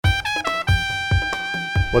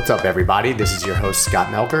What's up, everybody? This is your host, Scott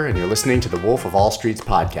Melker, and you're listening to the Wolf of All Streets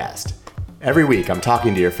podcast. Every week, I'm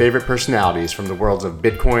talking to your favorite personalities from the worlds of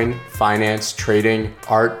Bitcoin, finance, trading,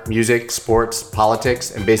 art, music, sports,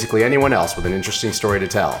 politics, and basically anyone else with an interesting story to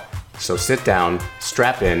tell. So sit down,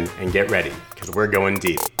 strap in, and get ready, because we're going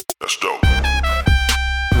deep. Let's go.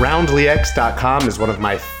 Roundlyx.com is one of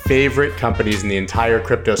my favorite companies in the entire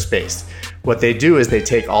crypto space. What they do is they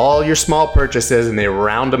take all your small purchases and they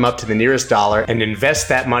round them up to the nearest dollar and invest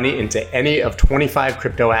that money into any of 25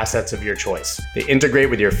 crypto assets of your choice. They integrate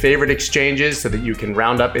with your favorite exchanges so that you can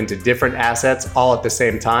round up into different assets all at the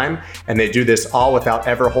same time, and they do this all without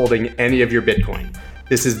ever holding any of your Bitcoin.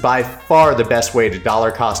 This is by far the best way to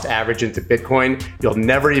dollar cost average into Bitcoin. You'll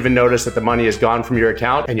never even notice that the money is gone from your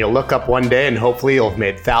account, and you'll look up one day and hopefully you'll have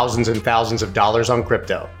made thousands and thousands of dollars on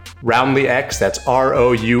crypto. RoundlyX, that's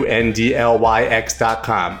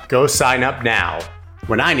ROUNDLYX.com. Go sign up now.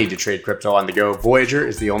 When I need to trade crypto on the go, Voyager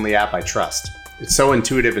is the only app I trust. It's so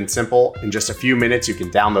intuitive and simple. In just a few minutes, you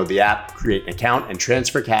can download the app, create an account, and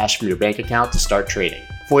transfer cash from your bank account to start trading.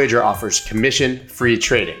 Voyager offers commission-free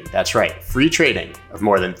trading. That's right, free trading of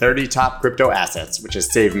more than 30 top crypto assets, which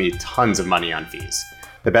has saved me tons of money on fees.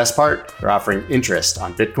 The best part, they're offering interest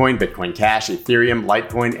on Bitcoin, Bitcoin Cash, Ethereum,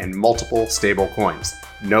 Litecoin, and multiple stable coins.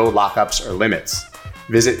 No lockups or limits.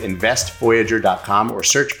 Visit investvoyager.com or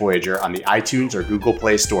search Voyager on the iTunes or Google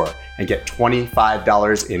Play Store and get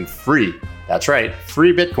 $25 in free, that's right,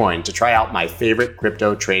 free Bitcoin to try out my favorite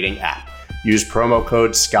crypto trading app. Use promo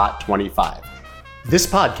code SCOTT25. This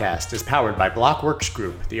podcast is powered by Blockworks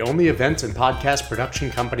Group, the only event and podcast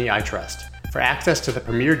production company I trust. For access to the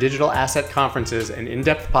premier digital asset conferences and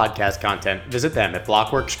in-depth podcast content, visit them at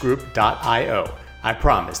blockworksgroup.io. I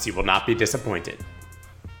promise you will not be disappointed.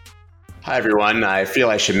 Hi, everyone. I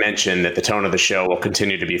feel I should mention that the tone of the show will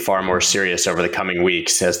continue to be far more serious over the coming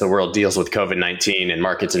weeks as the world deals with COVID-19 and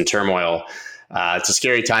markets in turmoil. It's a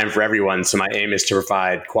scary time for everyone, so my aim is to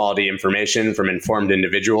provide quality information from informed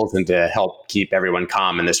individuals and to help keep everyone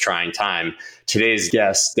calm in this trying time. Today's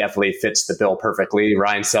guest definitely fits the bill perfectly.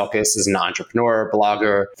 Ryan Selkis is an entrepreneur,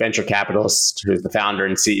 blogger, venture capitalist who is the founder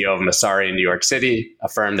and CEO of Messari in New York City, a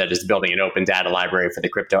firm that is building an open data library for the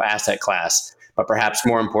crypto asset class. But perhaps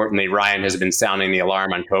more importantly, Ryan has been sounding the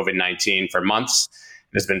alarm on COVID-19 for months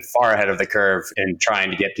and has been far ahead of the curve in trying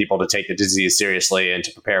to get people to take the disease seriously and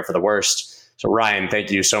to prepare for the worst. So Ryan, thank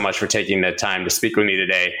you so much for taking the time to speak with me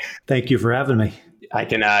today. Thank you for having me. I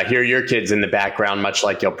can hear your kids in the background, much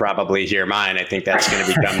like you'll probably hear mine. I think that's going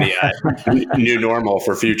to become the new normal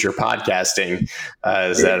for future podcasting,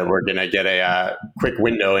 is that we're going to get a quick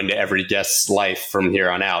window into every guest's life from here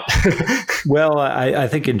on out. Well, I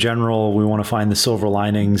think in general, we want to find the silver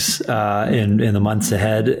linings in the months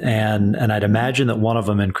ahead. And I'd imagine that one of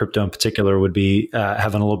them in crypto in particular would be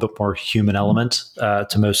having a little bit more human element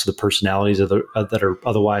to most of the personalities that are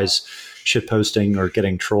otherwise shitposting or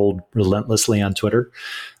getting trolled relentlessly on Twitter.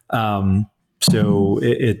 So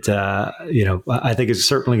I think it's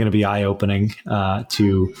certainly going to be eye-opening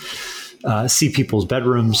to see people's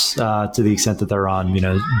bedrooms to the extent that they're on,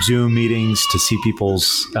 Zoom meetings, to see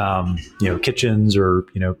people's, kitchens or,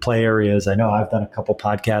 play areas. I know I've done a couple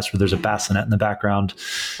podcasts where there's a bassinet in the background.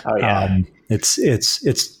 Oh, yeah.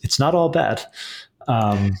 It's not all bad.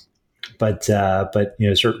 But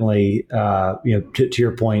certainly, to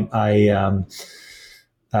your point, I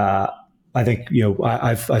think,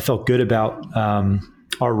 I felt good about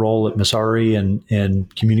our role at Messari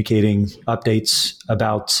and communicating updates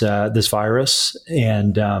about this virus.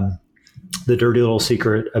 And the dirty little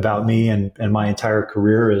secret about me and my entire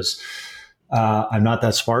career is I'm not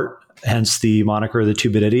that smart. Hence the moniker, the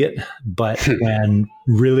 2-bit idiot. But when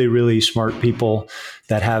really, really smart people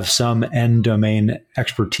that have some end domain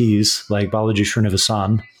expertise, like Balaji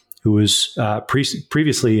Srinivasan, who was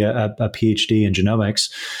previously a PhD in genomics,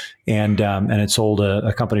 and had sold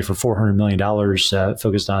a company for $400 million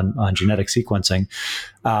focused on genetic sequencing.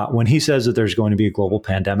 When he says that there's going to be a global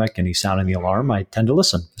pandemic and he's sounding the alarm, I tend to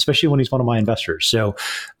listen, especially when he's one of my investors. So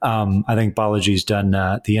I think Balaji's done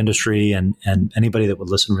the industry and anybody that would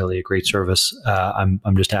listen really a great service.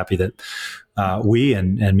 I'm just happy that we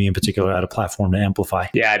and me in particular had a platform to amplify.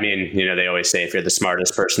 Yeah, I mean, they always say if you're the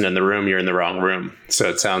smartest person in the room, you're in the wrong room. So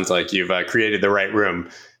it sounds like you've created the right room,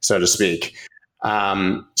 so to speak.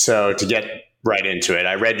 So to get right into it,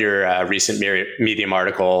 I read your recent Medium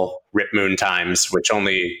article, Rip Moon Times, which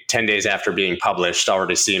only 10 days after being published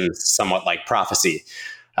already seems somewhat like prophecy.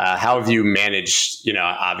 How have you managed,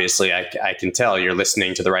 obviously I can tell you're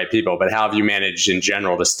listening to the right people, but how have you managed in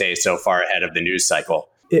general to stay so far ahead of the news cycle?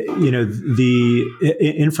 The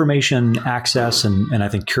information access and I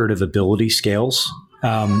think curative ability scales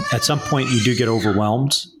At some point, you do get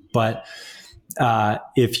overwhelmed, but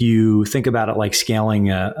if you think about it like scaling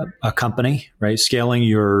a company, right? Scaling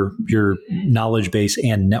your knowledge base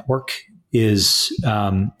and network is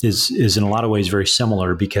in a lot of ways very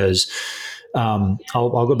similar, because I'll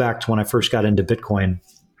go back to when I first got into Bitcoin.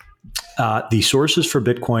 The sources for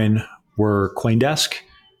Bitcoin were CoinDesk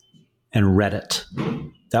and Reddit.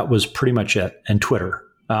 That was pretty much it, and Twitter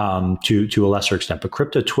to a lesser extent. But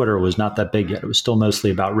crypto Twitter was not that big yet. It was still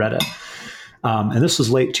mostly about Reddit. And this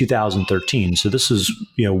was late 2013. So this is,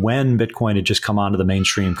 when Bitcoin had just come onto the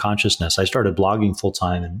mainstream consciousness. I started blogging full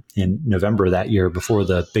time in November of that year, before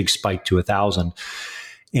the big spike to 1,000.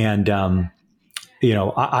 And,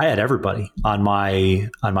 I had everybody on my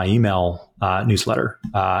email newsletter.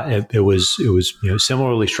 It was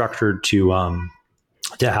similarly structured to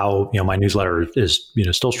how my newsletter is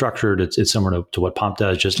still structured. It's similar to what Pomp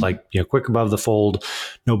does, just like quick above the fold,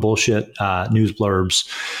 no bullshit news blurbs.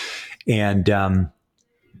 And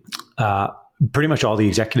pretty much all the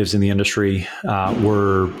executives in the industry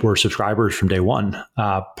were subscribers from day one,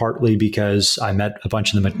 partly because I met a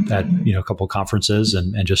bunch of them at a couple of conferences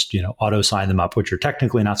and just auto sign them up, which you're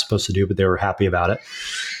technically not supposed to do, but they were happy about it.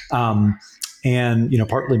 And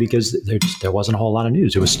partly because there wasn't a whole lot of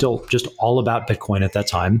news. It was still just all about Bitcoin at that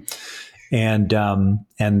time. And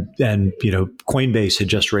Coinbase had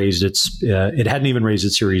just raised it hadn't even raised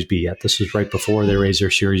its Series B yet. This was right before they raised their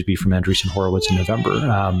Series B from Andreessen Horowitz in November.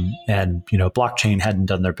 And blockchain hadn't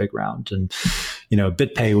done their big round. And,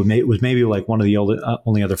 BitPay was maybe like one of the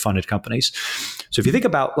only other funded companies. So if you think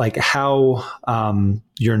about like how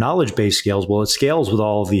your knowledge base scales, well, it scales with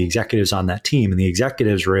all of the executives on that team, and the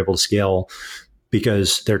executives are able to scale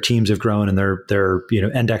because their teams have grown and their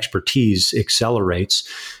end expertise accelerates.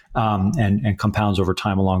 And compounds over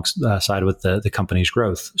time alongside with the company's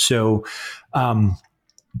growth. So,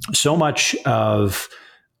 so much of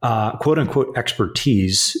quote unquote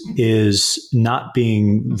expertise is not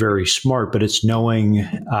being very smart, but it's knowing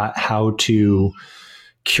how to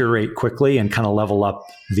curate quickly and kind of level up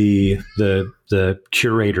the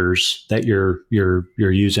curators that you're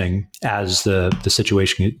using as the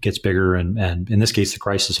situation gets bigger and in this case the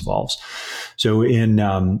crisis evolves. So in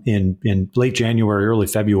late January, early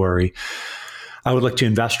February, I would look to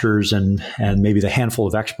investors and maybe the handful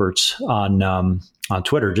of experts on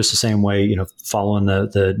Twitter, just the same way, following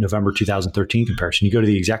the November 2013 comparison. You go to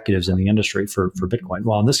the executives in the industry for Bitcoin.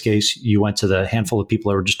 Well, in this case, you went to the handful of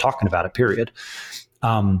people that were just talking about it, period.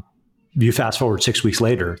 You fast forward 6 weeks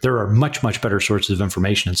later, there are much, much better sources of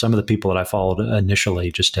information. And some of the people that I followed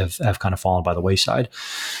initially just have kind of fallen by the wayside.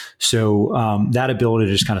 So that ability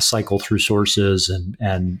to just kind of cycle through sources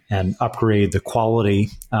and upgrade the quality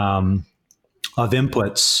of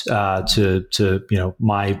inputs to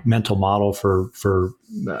my mental model for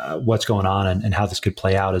what's going on and how this could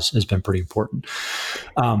play out has been pretty important.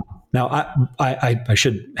 Now, I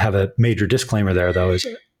should have a major disclaimer there, though, is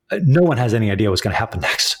no one has any idea what's going to happen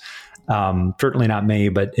next. Certainly not me,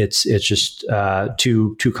 but it's just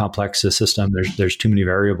too complex a system. There's too many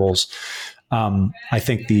variables. I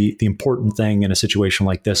think the important thing in a situation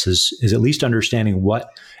like this is at least understanding what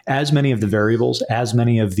as many of the variables, as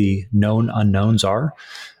many of the known unknowns are,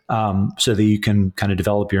 so that you can kind of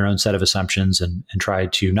develop your own set of assumptions and try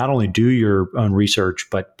to not only do your own research,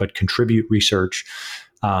 but contribute research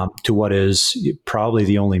to what is probably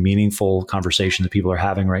the only meaningful conversation that people are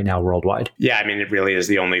having right now worldwide. Yeah, I mean, it really is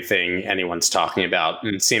the only thing anyone's talking about.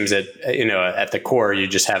 And it seems that, at the core, you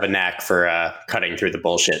just have a knack for cutting through the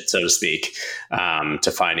bullshit, so to speak,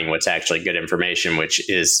 to finding what's actually good information, which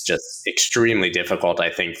is just extremely difficult,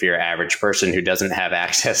 I think, for your average person who doesn't have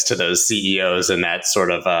access to those CEOs and that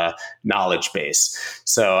sort of knowledge base.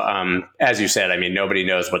 So as you said, I mean, nobody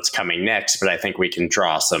knows what's coming next, but I think we can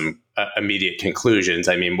draw some immediate conclusions.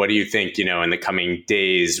 I mean, what do you think, in the coming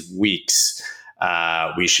days, weeks,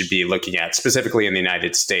 we should be looking at, specifically in the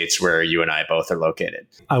United States, where you and I both are located?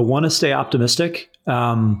 I want to stay optimistic.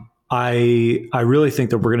 I really think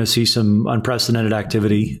that we're going to see some unprecedented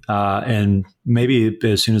activity, and maybe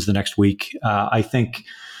as soon as the next week. I think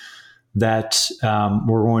that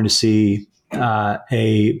we're going to see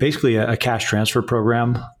basically a cash transfer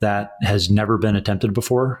program that has never been attempted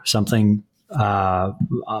before, something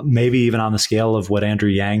maybe even on the scale of what Andrew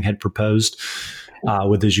Yang had proposed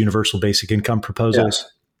with his universal basic income proposals.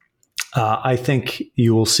 Yeah. I think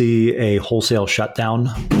you will see a wholesale shutdown,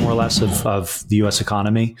 more or less, of the U.S.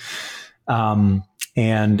 economy.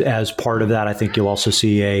 And as part of that, I think you'll also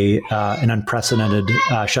see an unprecedented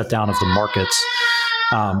shutdown of the markets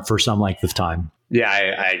for some length of time. Yeah,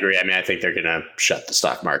 I agree. I mean, I think they're going to shut the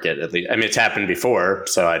stock market, at least. I mean, it's happened before,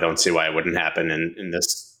 so I don't see why it wouldn't happen in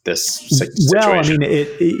this situation? Well, I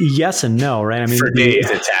mean, yes and no, right? I mean, for days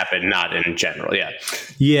it's happened, not in general.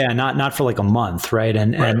 Yeah, not for like a month, right?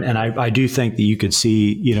 And I do think that you could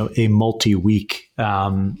see, a multi-week,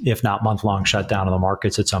 if not month-long shutdown of the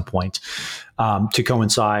markets at some point, to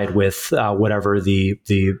coincide with whatever the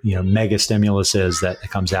mega stimulus is that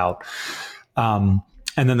comes out.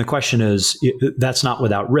 And then the question is, that's not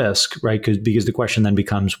without risk, right? Because the question then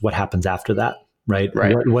becomes, what happens after that? Right.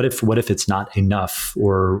 What if it's not enough,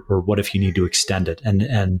 or what if you need to extend it?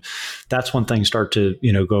 And that's when things start to,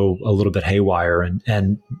 go a little bit haywire.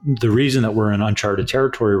 And the reason that we're in uncharted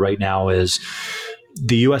territory right now is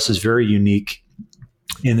the U.S. is very unique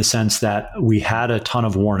in the sense that we had a ton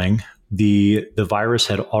of warning. The virus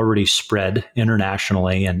had already spread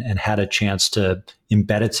internationally and had a chance to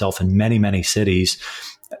embed itself in many, many cities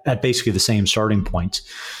at basically the same starting point.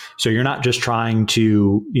 So you're not just trying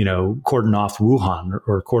to, cordon off Wuhan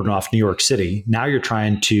or cordon off New York City. Now you're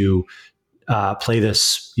trying to play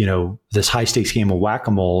this, this high stakes game of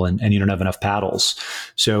whack-a-mole, and you don't have enough paddles.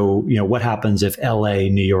 So, what happens if LA,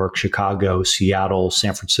 New York, Chicago, Seattle,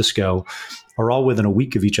 San Francisco are all within a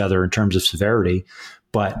week of each other in terms of severity?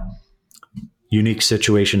 But unique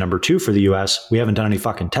situation number two for the US, we haven't done any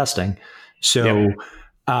fucking testing. So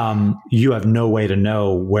you have no way to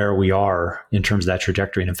know where we are in terms of that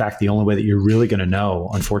trajectory. And in fact, the only way that you're really going to know,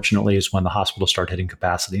 unfortunately, is when the hospitals start hitting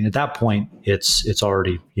capacity. And at that point, it's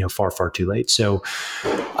already, far, far too late. So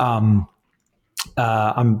I'm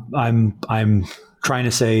trying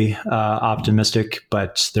to say optimistic,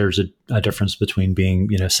 but there's a difference between being,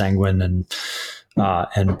 sanguine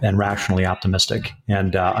and rationally optimistic.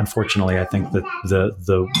 And unfortunately, I think that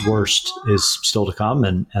the worst is still to come,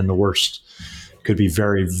 and the worst could be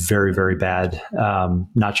very, very, very bad,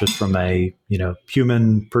 not just from a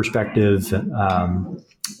human perspective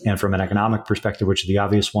and from an economic perspective, which are the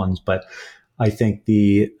obvious ones. But I think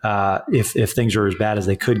if things are as bad as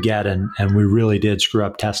they could get, and we really did screw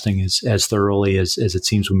up testing as thoroughly as it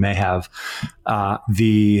seems we may have,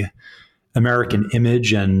 the American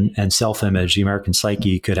image and self-image, the American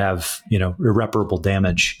psyche, could have irreparable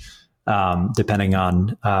damage, depending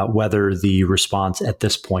on whether the response at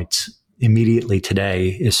this point immediately today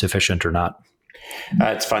is sufficient or not.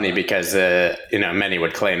 It's funny because many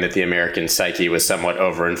would claim that the American psyche was somewhat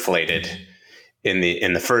overinflated in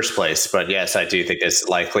the first place. But yes, I do think it's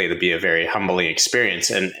likely to be a very humbling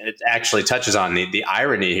experience, and it actually touches on the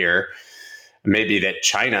irony here. Maybe that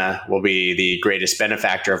China will be the greatest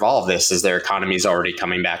benefactor of all of this, as their economy is already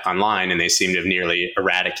coming back online, and they seem to have nearly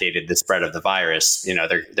eradicated the spread of the virus.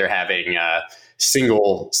 They're having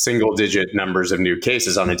single digit numbers of new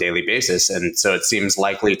cases on a daily basis, and so it seems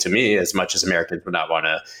likely to me, as much as Americans would not want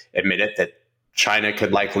to admit it, that China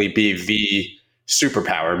could likely be the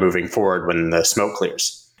superpower moving forward when the smoke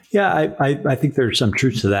clears. Yeah, I think there's some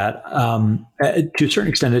truth to that. To a certain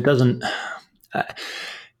extent, it doesn't.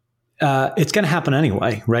 It's going to happen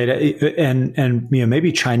anyway, right? And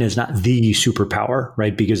maybe China is not the superpower,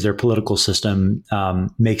 right? Because their political system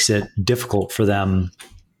makes it difficult for them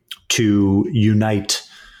to unite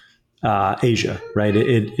Asia, right?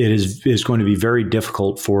 It is going to be very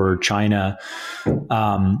difficult for China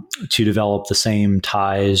to develop the same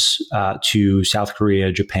ties to South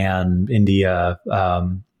Korea, Japan, India,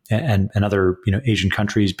 and other Asian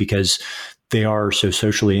countries, because they are so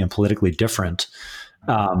socially and politically different.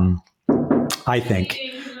 I think,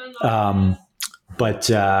 but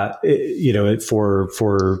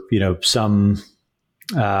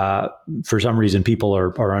for some reason, people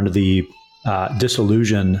are under the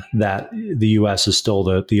disillusion that the U.S. is still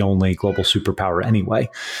the only global superpower anyway.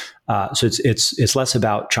 So it's less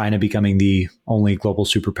about China becoming the only global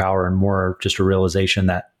superpower and more just a realization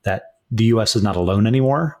that the U.S. is not alone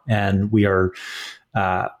anymore, and we have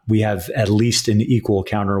at least an equal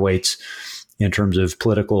counterweights in terms of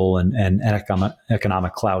political and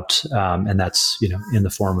economic clout, and that's in the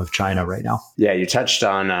form of China right now. Yeah, you touched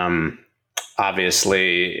on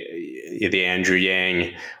obviously the Andrew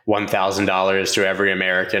Yang $1,000 to every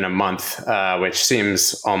American a month, which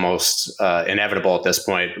seems almost inevitable at this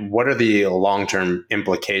point. What are the long-term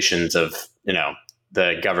implications of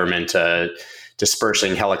the government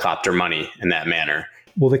dispersing helicopter money in that manner?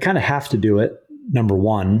 Well, they kind of have to do it, number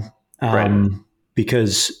one. Right.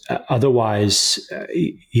 Because otherwise,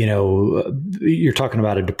 you're talking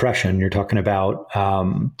about a depression. You're talking about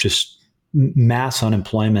just mass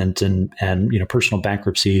unemployment and personal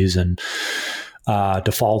bankruptcies and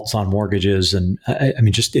defaults on mortgages, and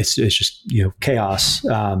it's just chaos.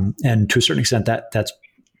 And to a certain extent, that's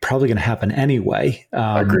probably going to happen anyway.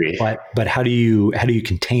 Agreed. But how do you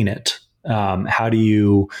contain it? How do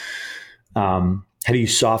you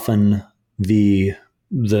soften the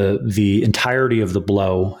the entirety of the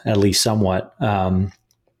blow, at least somewhat, and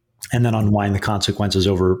then unwind the consequences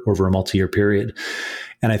over a multi-year period.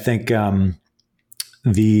 And I think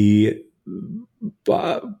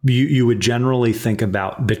you would generally think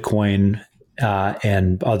about Bitcoin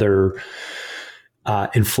and other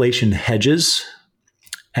inflation hedges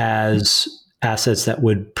as assets that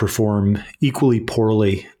would perform equally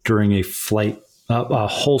poorly during a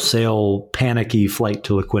wholesale panicky flight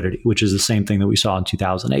to liquidity, which is the same thing that we saw in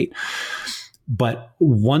 2008. But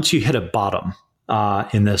once you hit a bottom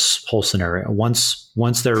in this whole scenario, once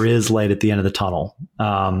there is light at the end of the tunnel,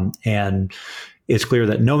 and it's clear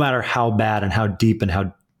that no matter how bad and how deep and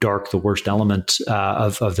how dark the worst element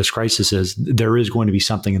of this crisis is, there is going to be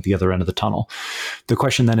something at the other end of the tunnel. The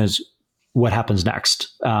question then is, what happens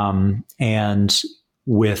next? And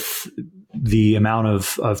with the amount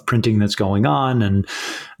of printing that's going on, and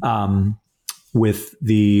with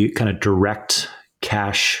the kind of direct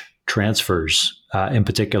cash transfers in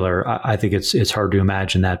particular, I think it's hard to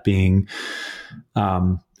imagine that being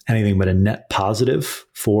anything but a net positive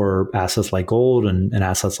for assets like gold and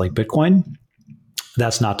assets like Bitcoin.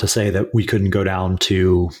 That's not to say that we couldn't go down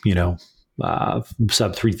to,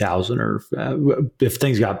 sub 3,000, or if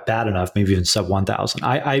things got bad enough, maybe even sub 1,000.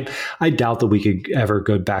 I doubt that we could ever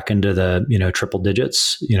go back into the, triple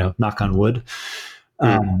digits, knock on wood.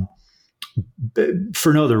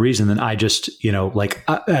 For no other reason than I just,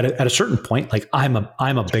 at a certain point, like I'm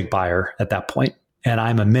a big buyer at that point. And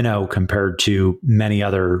I'm a minnow compared to many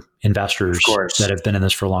other investors that have been in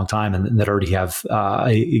this for a long time and that already have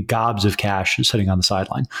gobs of cash sitting on the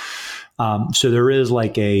sideline. So there is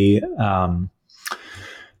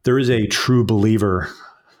a true believer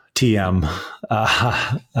TM,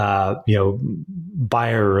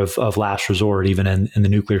 buyer of last resort, even in the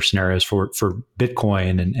nuclear scenarios for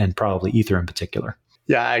Bitcoin and probably Ether in particular.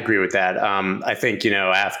 Yeah, I agree with that. I think,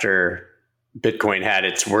 after Bitcoin had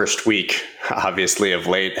its worst week, obviously of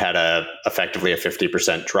late, had effectively a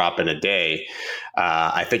 50% drop in a day.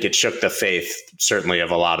 I think it shook the faith, certainly,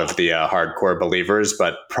 of a lot of the hardcore believers,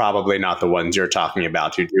 but probably not the ones you're talking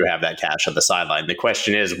about who do have that cash on the sideline. The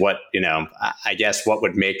question is what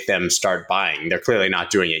would make them start buying? They're clearly not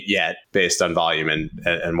doing it yet based on volume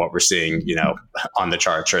and what we're seeing, on the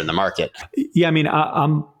charts or in the market. Yeah. I'm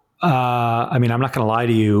not going to lie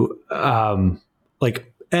to you.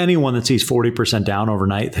 Anyone that sees 40% down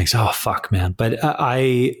overnight thinks, "Oh fuck, man!" But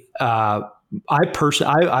I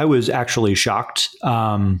was actually shocked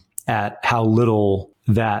at how little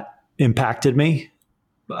that impacted me.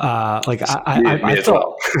 I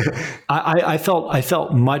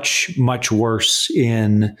felt much worse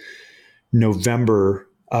in November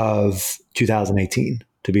of 2018,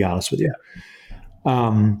 to be honest with you.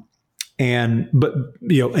 But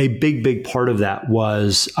a big part of that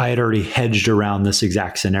was I had already hedged around this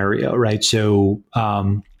exact scenario, right? So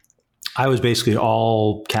I was basically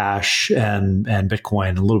all cash and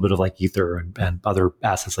Bitcoin, a little bit of like Ether and other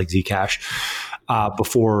assets like Zcash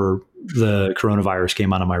before the coronavirus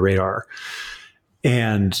came onto my radar.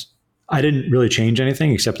 And I didn't really change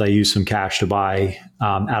anything except I used some cash to buy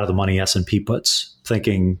out of the money S&P puts,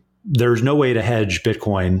 thinking there's no way to hedge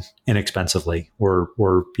Bitcoin inexpensively or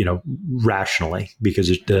rationally, because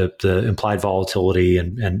the implied volatility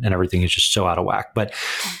and everything is just so out of whack. But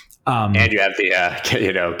and you have the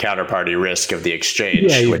counterparty risk of the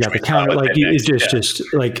exchange. Yeah, you got the counter.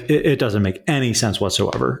 It doesn't make any sense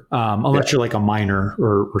whatsoever, unless you're like a miner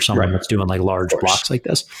or someone that's doing like large blocks like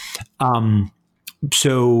this.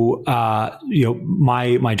 So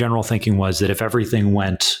my general thinking was that if everything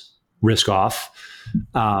went risk off,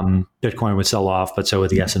 Bitcoin would sell off, but so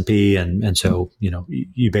would the S&P. And so,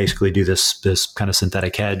 you basically do this kind of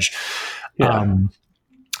synthetic hedge. Yeah.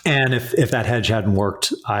 And if that hedge hadn't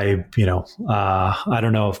worked, I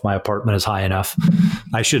don't know if my apartment is high enough.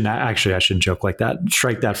 I shouldn't joke like that.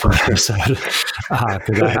 Strike that from the episode.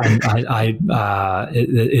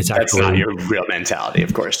 It's that's actually not your real mentality,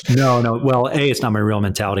 of course. No. Well, it's not my real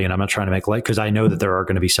mentality, and I'm not trying to make light, because I know that there are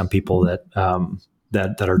going to be some people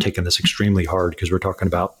that are taking this extremely hard, because we're talking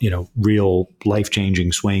about, real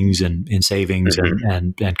life-changing swings in savings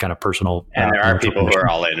and kind of personal. And there are people who are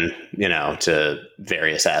all in, to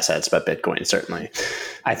various assets, but Bitcoin certainly.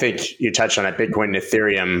 I think you touched on it. Bitcoin and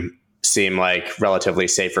Ethereum seem like relatively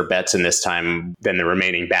safer bets in this time than the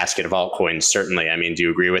remaining basket of altcoins, certainly. I mean, do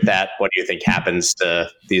you agree with that? What do you think happens to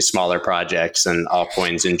these smaller projects and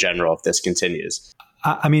altcoins in general if this continues?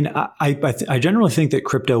 I generally think that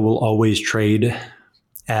crypto will always trade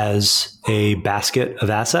as a basket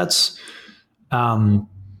of assets.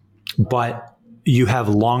 But you have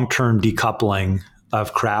long-term decoupling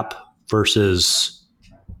of crap versus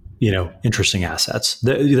interesting assets.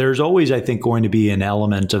 There's always, I think, going to be an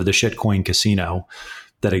element of the shitcoin casino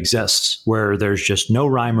that exists where there's just no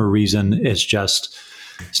rhyme or reason. It's just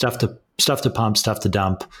stuff to pump, stuff to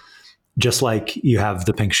dump. Just like you have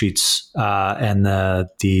the pink sheets and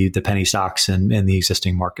the penny stocks in the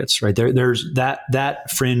existing markets, right? There's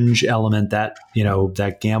that fringe element, that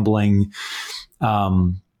gambling,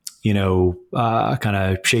 kind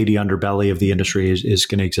of shady underbelly of the industry is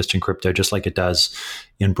going to exist in crypto, just like it does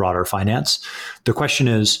in broader finance. The question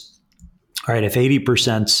is, all right, if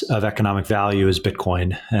 80% of economic value is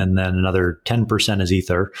Bitcoin, and then another 10% is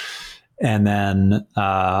Ether, and then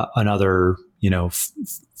another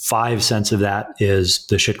 5 cents of that is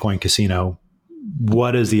the shitcoin casino,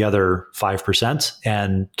 what is the other 5%?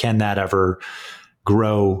 And can that ever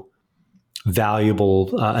grow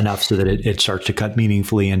valuable enough so that it starts to cut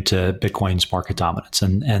meaningfully into Bitcoin's market dominance?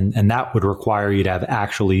 And that would require you to have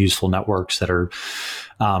actually useful networks that are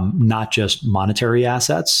not just monetary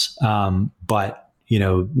assets, but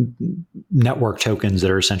network tokens that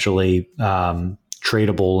are essentially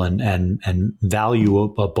tradable and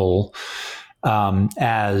valuable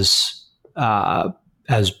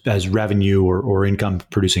as revenue or income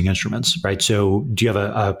producing instruments, right? So do you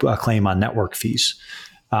have a claim on network fees,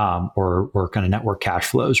 or kind of network cash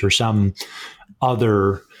flows, or some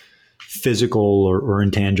other physical or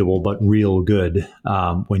intangible but real good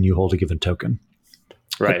when you hold a given token?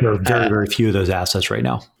 Right. There are very, very few of those assets right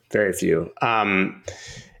now. Very few.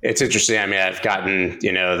 It's interesting. I mean, I've gotten,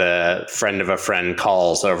 the friend of a friend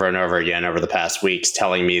calls over and over again over the past weeks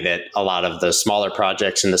telling me that a lot of the smaller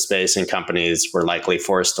projects in the space and companies were likely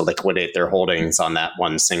forced to liquidate their holdings on that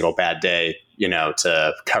one single bad day,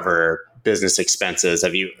 to cover business expenses.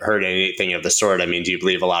 Have you heard anything of the sort? I mean, do you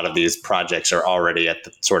believe a lot of these projects are already at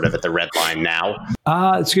the red line now?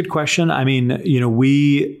 It's a good question. I mean,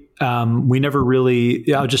 we never really,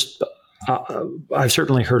 I've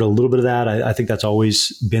certainly heard a little bit of that. I think that's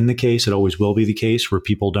always been the case. It always will be the case where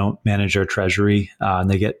people don't manage their treasury and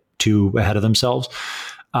they get too ahead of themselves.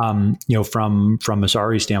 From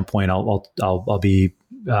Messari's standpoint, I'll be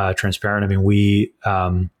transparent. I mean, we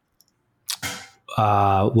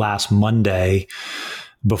last Monday,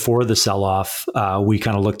 before the sell-off, we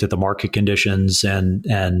kind of looked at the market conditions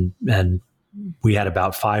and we had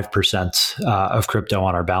about 5% of crypto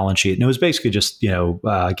on our balance sheet. And it was basically just,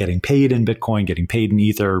 getting paid in Bitcoin, getting paid in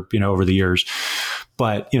Ether, over the years.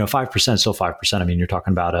 But, 5% is still 5%. I mean, you're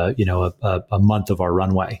talking about a month of our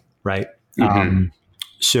runway, right? Mm-hmm.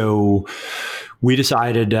 So we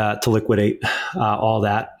decided to liquidate all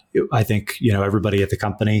that. I think, everybody at the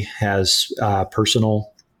company has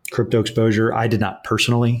personal crypto exposure. I did not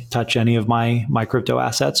personally touch any of my crypto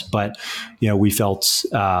assets, but, we felt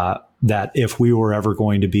that if we were ever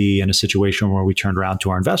going to be in a situation where we turned around to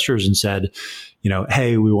our investors and said,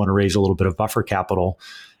 hey, we want to raise a little bit of buffer capital,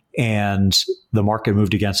 and the market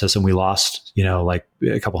moved against us and we lost, like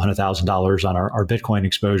a couple $100,000 on our Bitcoin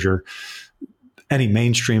exposure, any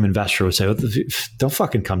mainstream investor would say, don't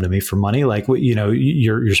fucking come to me for money. Like,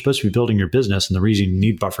 you're supposed to be building your business. And the reason you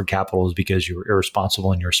need buffer capital is because you're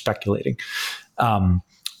irresponsible and you're speculating. I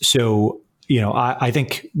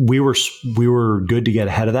think we were good to get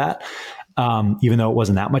ahead of that, even though it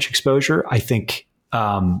wasn't that much exposure. I think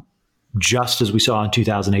just as we saw in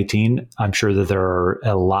 2018, I'm sure that there are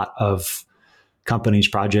a lot of companies,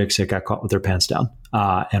 projects that got caught with their pants down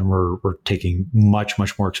and were taking much,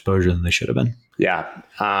 much more exposure than they should have been. Yeah.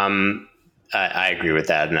 I agree with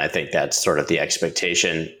that. And I think that's sort of the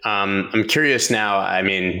expectation. I'm curious now, I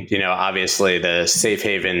mean, obviously the safe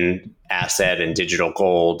haven asset and digital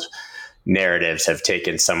gold narratives have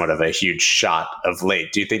taken somewhat of a huge shot of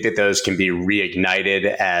late. Do you think that those can be reignited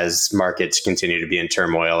as markets continue to be in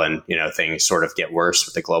turmoil and, things sort of get worse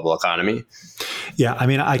with the global economy? Yeah. I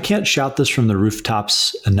mean, I can't shout this from the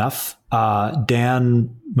rooftops enough.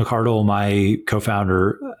 Dan McCardle, my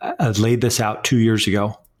co-founder, laid this out 2 years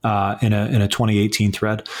ago in a 2018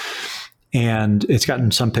 thread. And it's gotten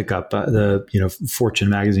some pickup. The Fortune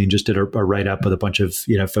magazine just did a write-up with a bunch of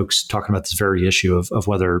folks talking about this very issue of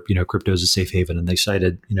whether crypto is a safe haven, and they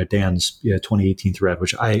cited Dan's 2018 thread,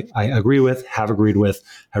 which I agree with, have agreed with,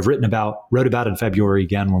 have wrote about in February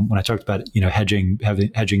again when I talked about hedging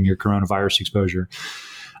your coronavirus exposure.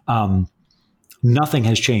 Nothing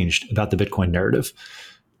has changed about the Bitcoin narrative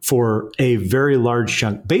for a very large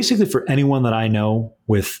chunk. Basically, for anyone that I know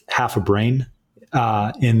with half a brain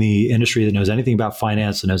in the industry that knows anything about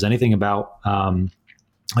finance, that knows anything about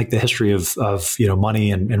like the history of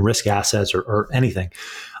money and risk assets or anything,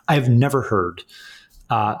 I've never heard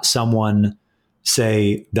someone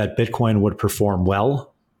say that Bitcoin would perform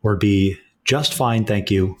well or be just fine, thank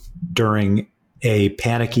you, during a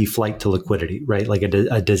panicky flight to liquidity, right? Like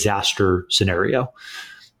a disaster scenario.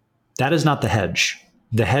 That is not the hedge.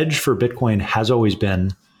 The hedge for Bitcoin has always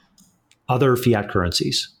been other fiat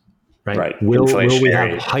currencies, right? Will we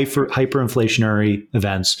have hyperinflationary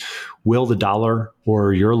events? Will the dollar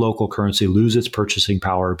or your local currency lose its purchasing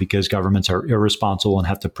power because governments are irresponsible and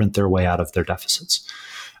have to print their way out of their deficits?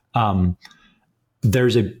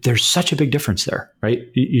 There's such a big difference there, right?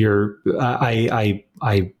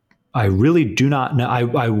 I really do not know.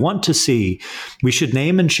 I want to see. We should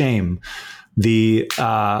name and shame the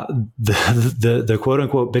quote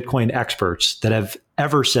unquote Bitcoin experts that have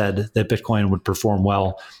ever said that Bitcoin would perform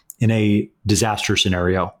well in a disaster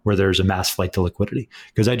scenario where there's a mass flight to liquidity.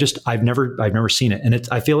 Because I've never seen it, and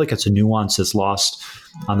I feel like it's a nuance that's lost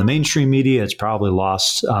on the mainstream media. It's probably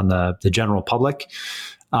lost on the general public,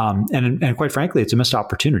 and quite frankly, it's a missed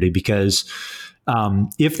opportunity because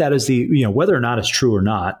if that is whether or not it's true or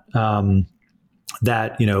not.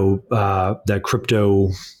 That crypto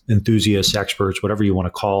enthusiasts, experts, whatever you want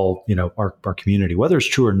to call, our community, whether it's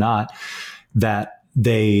true or not, that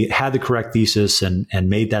they had the correct thesis and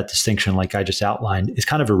made that distinction, like I just outlined, is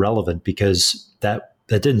kind of irrelevant because that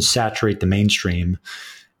didn't saturate the mainstream.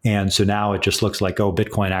 And so now it just looks like,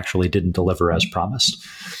 Bitcoin actually didn't deliver as promised.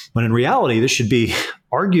 When in reality, this should be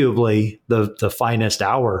arguably the finest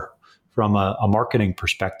hour from a marketing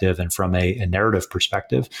perspective and from a narrative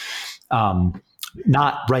perspective.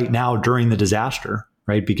 Not right now during the disaster,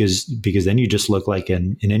 right? Because then you just look like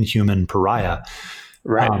an inhuman pariah.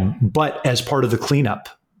 Right. But as part of the cleanup,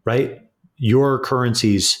 right? Your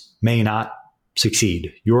currencies may not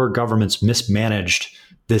succeed. Your government's mismanaged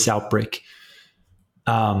this outbreak.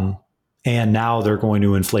 And now they're going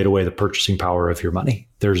to inflate away the purchasing power of your money.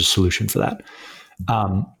 There's a solution for that.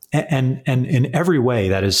 And in every way,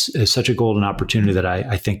 that is such a golden opportunity that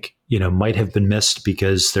I think might have been missed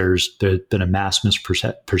because there's been a mass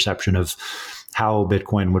misperception of how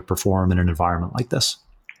Bitcoin would perform in an environment like this.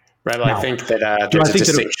 Right. Well, now, I think that there's a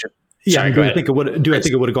distinction. Do I think it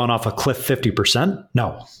would have gone off a cliff 50%?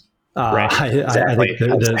 No. Right. Exactly. I think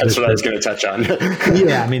that's what I was going to touch on.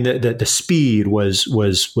 Yeah, I mean the speed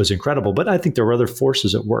was incredible, but I think there were other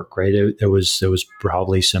forces at work. Right, there was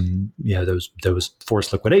probably some there was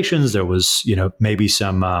forced liquidations. There was maybe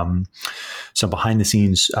some behind the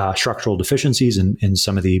scenes structural deficiencies in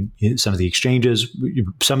some of the exchanges.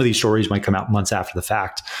 Some of these stories might come out months after the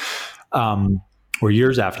fact. Or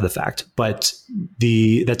years after the fact, but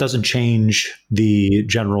that doesn't change the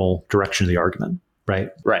general direction of the argument.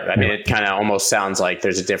 Right. I mean, it kind of almost sounds like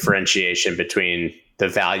there's a differentiation between the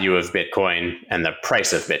value of Bitcoin and the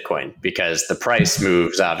price of Bitcoin, because the price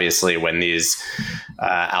moves obviously when these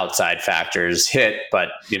outside factors hit, but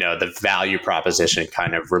the value proposition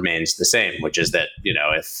kind of remains the same, which is that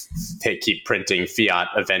if they keep printing fiat,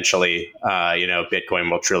 eventually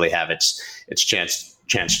Bitcoin will truly have its chance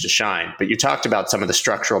to shine. But you talked about some of the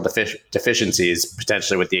structural deficiencies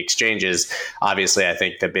potentially with the exchanges. Obviously, I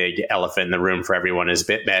think the big elephant in the room for everyone is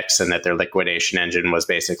BitMEX, and that their liquidation engine was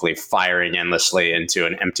basically firing endlessly into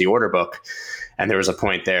an empty order book. And there was a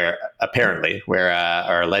point there, apparently, where,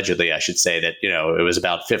 or allegedly, I should say, that it was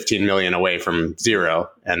about 15 million away from zero,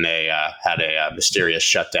 and they had a mysterious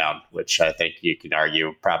shutdown, which I think you can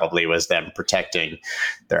argue probably was them protecting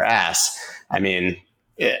their ass. I mean,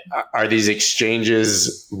 are these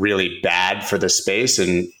exchanges really bad for the space?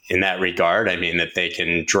 And in that regard, I mean, that they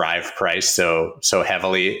can drive price so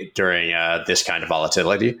heavily during this kind of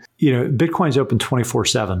volatility? Bitcoin's open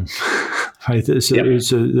 24/7, right? So, yep.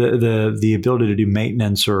 So the ability to do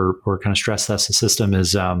maintenance or kind of stress test the system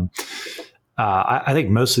is, I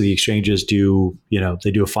think most of the exchanges do,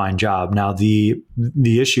 they do a fine job. Now, the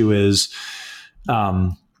issue is,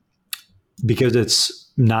 because it's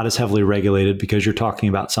not as heavily regulated, because you're talking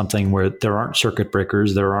about something where there aren't circuit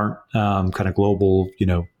breakers, there aren't kind of global,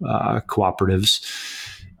 cooperatives.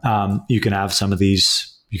 You can have some of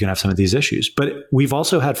these issues, but we've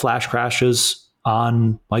also had flash crashes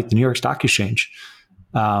on like the New York Stock Exchange.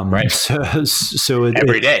 Right. So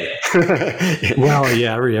every day. Well,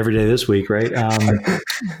 yeah, every day this week, right?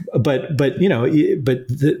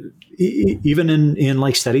 Even in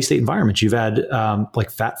like steady state environments, you've had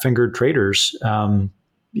like fat fingered traders,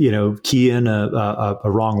 key in a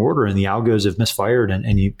wrong order, and the algos have misfired,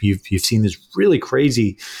 and you've seen this really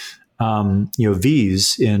crazy,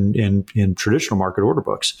 V's in traditional market order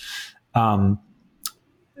books.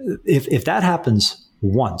 If that happens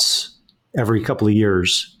once every couple of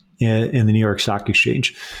years in the New York Stock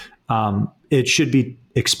Exchange, it should be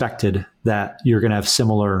expected that you're going to have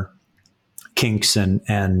similar kinks and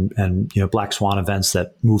black swan events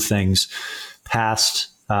that move things past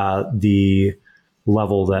the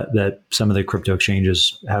level that some of the crypto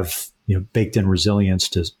exchanges have, baked in resilience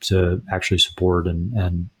to actually support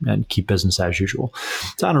and keep business as usual.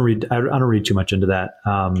 So I don't read too much into that.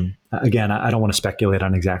 Again, I don't want to speculate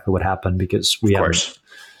on exactly what happened because we haven't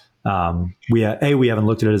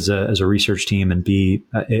looked at it as a research team, and B,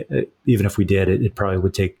 even if we did, it probably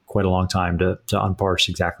would take quite a long time to unparse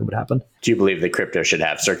exactly what happened. Do you believe the crypto should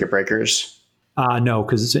have circuit breakers? No,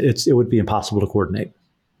 because it would be impossible to coordinate.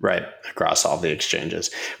 Right, across all the exchanges.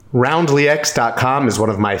 Roundlyx.com is one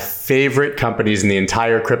of my favorite companies in the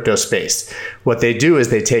entire crypto space. What they do is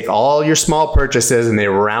they take all your small purchases and they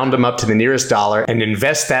round them up to the nearest dollar and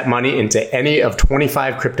invest that money into any of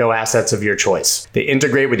 25 crypto assets of your choice. They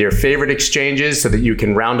integrate with your favorite exchanges so that you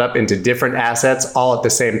can round up into different assets all at the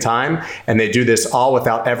same time, and they do this all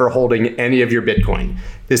without ever holding any of your Bitcoin.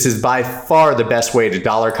 This is by far the best way to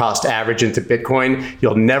dollar cost average into Bitcoin.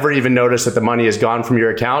 You'll never even notice that the money is gone from your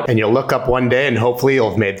account, and you'll look up one day and hopefully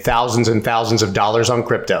you'll have made thousands and thousands of dollars on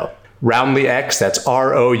crypto. RoundlyX, that's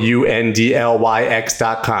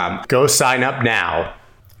RoundlyX.com. Go sign up now.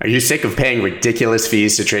 Are you sick of paying ridiculous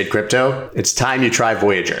fees to trade crypto? It's time you try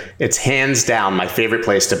Voyager. It's hands down my favorite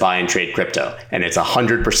place to buy and trade crypto, and it's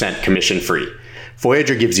 100% commission free.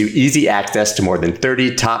 Voyager gives you easy access to more than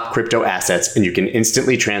 30 top crypto assets, and you can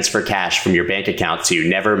instantly transfer cash from your bank account so you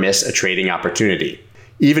never miss a trading opportunity.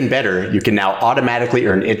 Even better, you can now automatically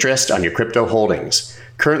earn interest on your crypto holdings.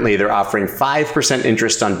 Currently, they're offering 5%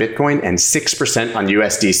 interest on Bitcoin and 6% on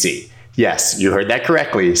USDC. Yes, you heard that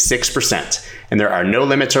correctly, 6%. And there are no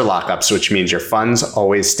limits or lockups, which means your funds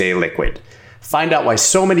always stay liquid. Find out why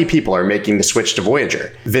so many people are making the switch to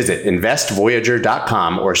Voyager. Visit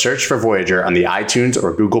investvoyager.com or search for Voyager on the iTunes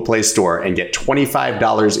or Google Play Store and get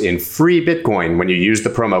 $25 in free Bitcoin when you use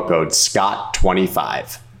the promo code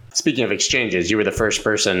SCOTT25. Speaking of exchanges, you were the first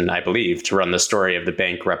person, I believe, to run the story of the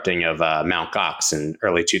bankrupting of Mt. Gox in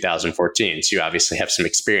early 2014. So you obviously have some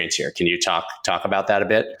experience here. Can you talk about that a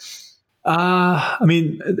bit?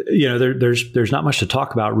 There's not much to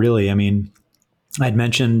talk about, really. I mean, I'd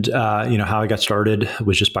mentioned, how I got started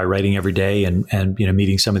was just by writing every day and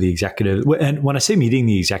meeting some of the executives. And when I say meeting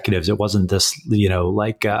the executives, it wasn't this, it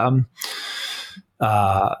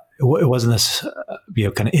wasn't this,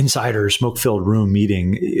 kind of insider smoke-filled room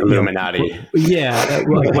meeting. Illuminati. Yeah.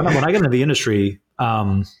 When I got into the industry,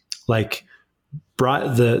 the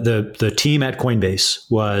team at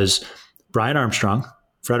Coinbase was Brian Armstrong,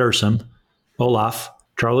 Fred Ursum, Olaf,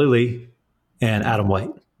 Charlie Lee, and Adam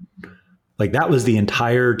White. Like, that was the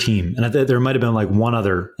entire team. And there might have been like one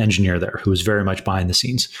other engineer there who was very much behind the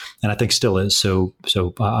scenes, and I think still is. So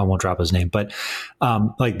I won't drop his name, but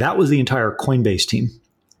that was the entire Coinbase team.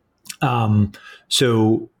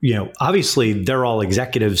 Obviously they're all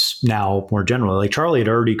executives now more generally. Like, Charlie had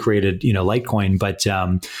already created, Litecoin, but,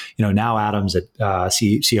 now Adam's at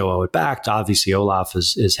COO at Bakkt. Obviously Olaf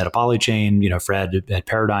is head of Polychain, Fred at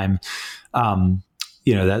Paradigm.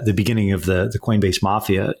 That the beginning of the Coinbase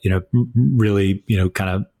mafia, really, kind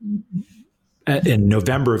of in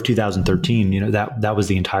November of 2013, that was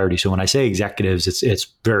the entirety. So when I say executives, it's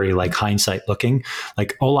very like hindsight looking.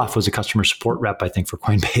 Like, Olaf was a customer support rep, I think, for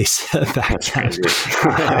Coinbase back then.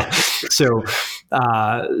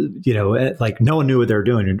 No one knew what they were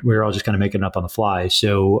doing. We were all just kind of making it up on the fly.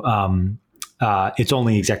 So it's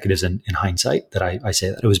only executives in hindsight that I say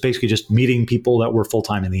that. It was basically just meeting people that were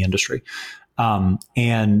full-time in the industry. And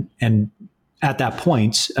at that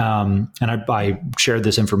point, and I shared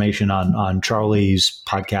this information on Charlie's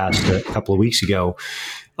podcast a couple of weeks ago,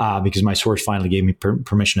 because my source finally gave me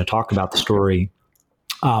permission to talk about the story.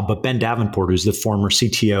 But Ben Davenport, who's the former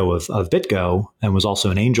CTO of BitGo and was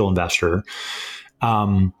also an angel investor,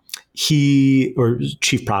 or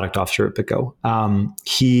chief product officer at BitGo,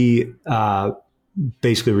 he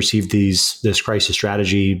basically received this crisis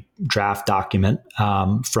strategy draft document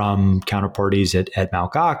from counterparties at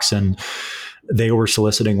Mt. Gox, and they were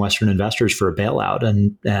soliciting Western investors for a bailout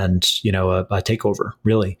and a takeover,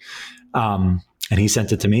 really. And he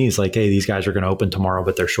sent it to me. He's like, "Hey, these guys are going to open tomorrow,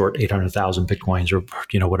 but they're short 800,000 Bitcoins or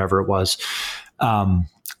whatever it was."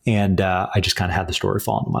 And I just kind of had the story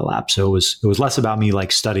fall into my lap. So it was less about me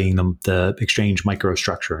like studying the exchange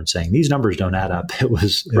microstructure and saying these numbers don't add up. It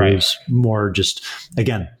was more just,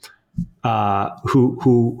 again,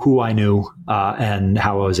 who I knew and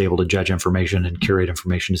how I was able to judge information and curate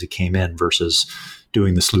information as it came in versus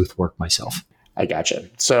doing the sleuth work myself. I gotcha.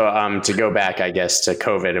 So to go back, I guess, to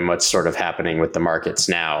COVID and what's sort of happening with the markets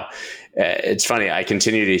now, it's funny. I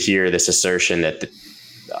continue to hear this assertion that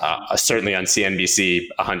certainly on CNBC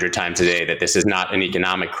 100 times a day that this is not an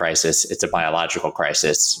economic crisis, it's a biological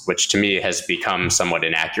crisis, which to me has become somewhat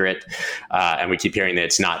inaccurate. And we keep hearing that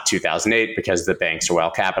it's not 2008 because the banks are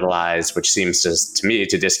well capitalized, which seems to me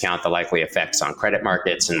to discount the likely effects on credit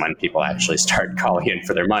markets and when people actually start calling in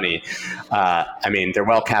for their money. I mean, they're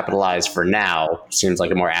well capitalized for now, seems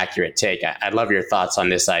like a more accurate take. I'd love your thoughts on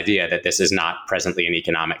this idea that this is not presently an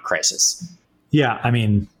economic crisis. Yeah, I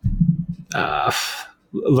mean,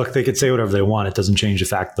 look, they could say whatever they want. It doesn't change the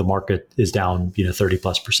fact the market is down,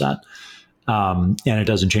 30+%. And it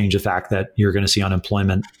doesn't change the fact that you're going to see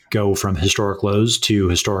unemployment go from historic lows to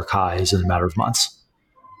historic highs in a matter of months.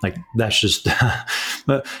 Like, that's just,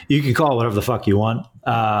 but you can call it whatever the fuck you want.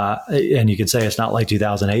 And you can say it's not like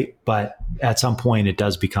 2008, but at some point it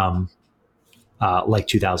does become like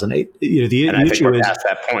 2008. The issue is past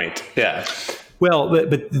that point. Yeah. Well,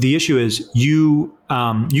 but the issue is you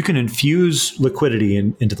can infuse liquidity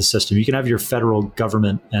into the system. You can have your federal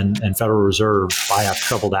government and Federal Reserve buy up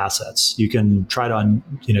troubled assets. You can try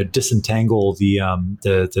to disentangle the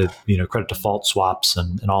credit default swaps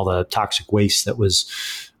and all the toxic waste that was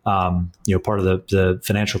part of the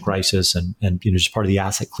financial crisis and just part of the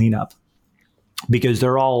asset cleanup, because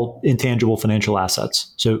they're all intangible financial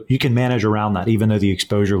assets. So you can manage around that, even though the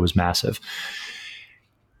exposure was massive.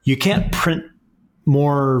 You can't print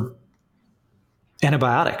more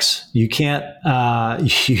antibiotics. You can't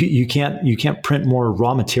you can't print more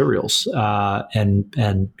raw materials and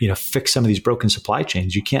fix some of these broken supply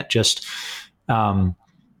chains. You can't just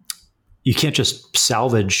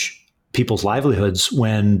salvage people's livelihoods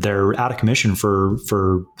when they're out of commission for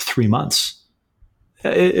 3 months.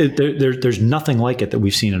 There's nothing like it that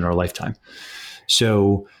we've seen in our lifetime.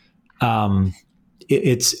 So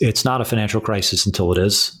it's not a financial crisis until it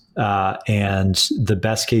is. And the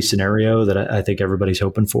best case scenario that I think everybody's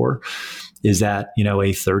hoping for is that, a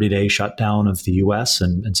 30-day shutdown of the U.S.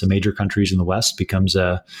 and some major countries in the West becomes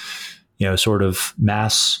a, sort of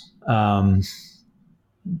mass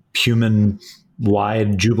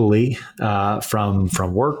human-wide jubilee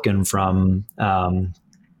from work and from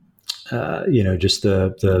just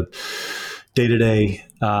the day-to-day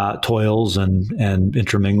toils and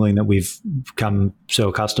intermingling that we've become so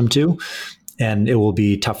accustomed to. And it will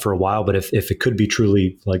be tough for a while, but if it could be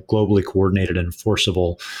truly like globally coordinated and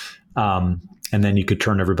enforceable, and then you could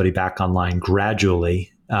turn everybody back online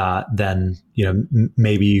gradually, then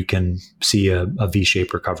maybe you can see a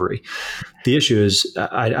V-shaped recovery. The issue is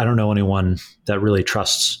I don't know anyone that really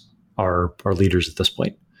trusts our leaders at this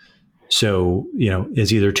point. So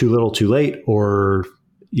it's either too little, too late, or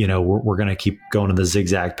we're going to keep going in the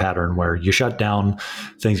zigzag pattern where you shut down,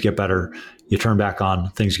 things get better. You turn back on,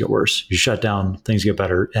 things get worse. You shut down, things get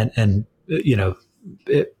better. And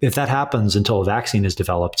if that happens until a vaccine is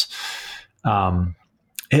developed, all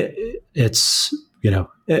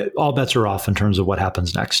bets are off in terms of what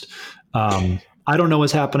happens next. I don't know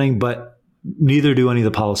what's happening, but neither do any of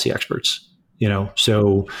the policy experts.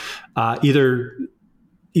 So either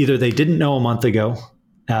they didn't know a month ago,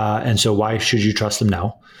 and so why should you trust them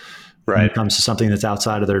now? Right. When it comes to something that's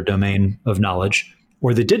outside of their domain of knowledge.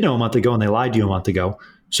 Or they did know a month ago and they lied to you a month ago.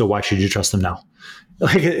 So why should you trust them now?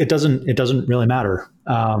 Like it doesn't really matter.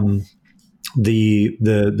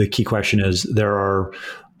 The key question is there are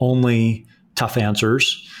only tough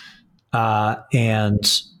answers,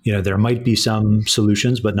 and there might be some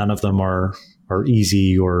solutions, but none of them are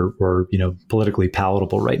easy or politically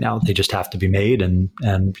palatable right now. They just have to be made, and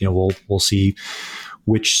we'll see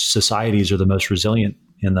which societies are the most resilient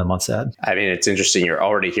in the months ahead. I mean, it's interesting. You're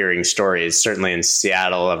already hearing stories, certainly in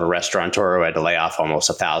Seattle, of a restaurateur who had to lay off almost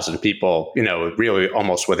 1,000 people, really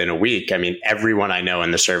almost within a week. I mean, everyone I know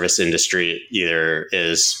in the service industry either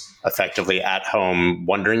is effectively at home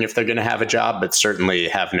wondering if they're going to have a job, but certainly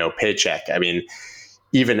have no paycheck. I mean,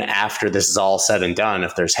 even after this is all said and done,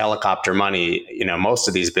 if there's helicopter money, most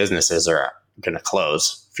of these businesses are going to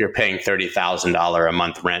close. If you're paying $30,000 a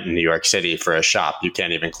month rent in New York City for a shop, you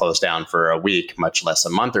can't even close down for a week, much less a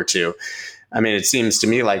month or two. I mean, it seems to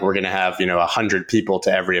me like we're going to have, 100 people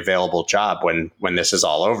to every available job when this is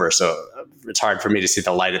all over. So it's hard for me to see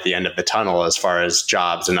the light at the end of the tunnel as far as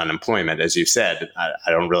jobs and unemployment. As you said,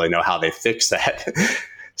 I don't really know how they fix that.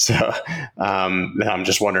 So I'm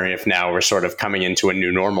just wondering if now we're sort of coming into a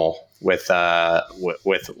new normal with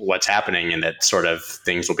what's happening, and that sort of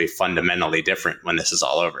things will be fundamentally different when this is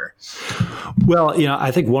all over. Well, I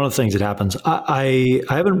think one of the things that happens, I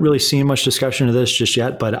haven't really seen much discussion of this just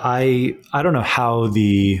yet, but I don't know how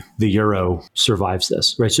the euro survives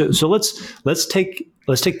this, right? So let's take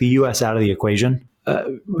the U.S. out of the equation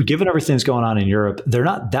given everything that's going on in Europe, they're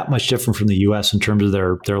not that much different from the U.S. in terms of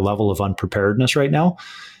their level of unpreparedness right now.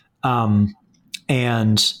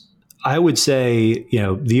 And I would say,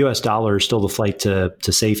 the U.S. dollar is still the flight to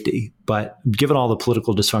safety. But given all the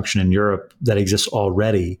political dysfunction in Europe that exists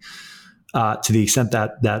already, to the extent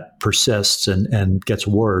that persists and gets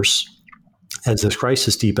worse as this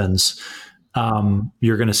crisis deepens,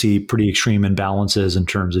 you're going to see pretty extreme imbalances in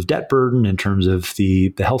terms of debt burden, in terms of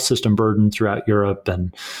the health system burden throughout Europe.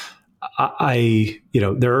 And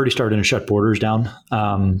they're already starting to shut borders down.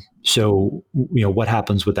 So, what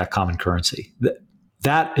happens with that common currency?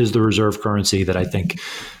 That is the reserve currency that I think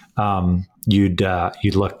you'd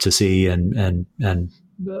look to see, and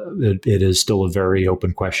it is still a very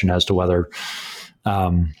open question as to whether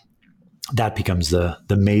that becomes the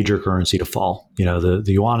major currency to fall. The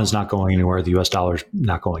yuan is not going anywhere. The U.S. dollar is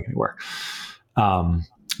not going anywhere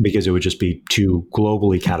because it would just be too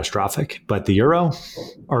globally catastrophic. But the euro,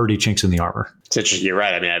 already chinks in the armor. It's interesting. You're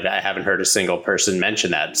right. I mean, I haven't heard a single person mention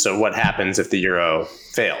that. So what happens if the euro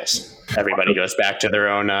fails? Everybody goes back to their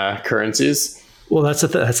own currencies. Well, that's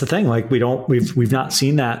the thing. Like we've not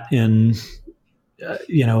seen that in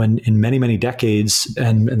many, many decades.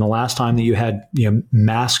 And the last time that you had,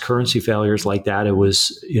 mass currency failures like that, it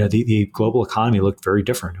was, the global economy looked very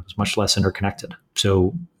different. It was much less interconnected.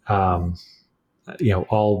 So, all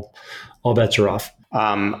bets are off.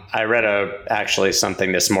 I read actually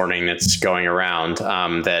something this morning that's going around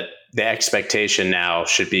that the expectation now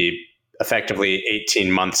should be effectively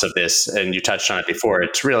 18 months of this. And you touched on it before.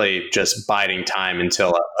 It's really just biding time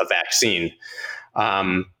until a vaccine.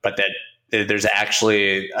 But that there's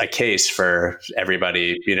actually a case for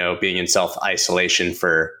everybody, being in self-isolation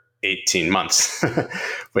for 18 months,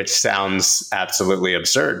 which sounds absolutely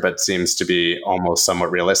absurd, but seems to be almost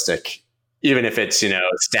somewhat realistic. Even if it's,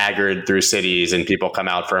 staggered through cities and people come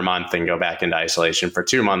out for a month and go back into isolation for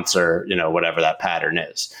 2 months or, whatever that pattern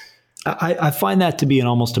is. I find that to be an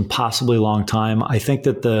almost impossibly long time. I think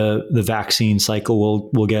that the vaccine cycle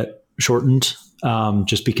will get shortened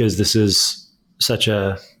just because this is such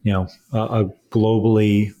a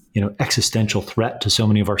globally, existential threat to so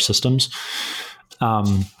many of our systems.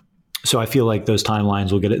 So I feel like those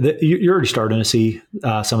timelines will get it. You're already starting to see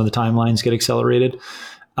some of the timelines get accelerated.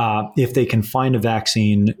 If they can find a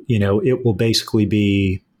vaccine, it will basically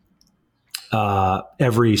be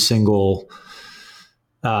every single.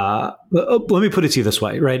 Let me put it to you this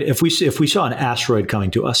way, right? If we saw an asteroid coming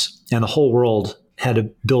to us and the whole world had to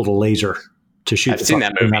build a laser to shoot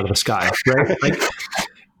the out of the sky, right? Like,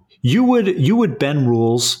 you would bend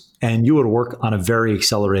rules and you would work on a very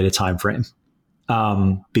accelerated time frame,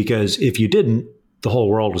 because if you didn't, the whole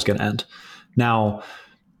world was going to end. Now,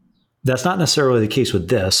 that's not necessarily the case with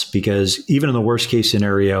this, because even in the worst case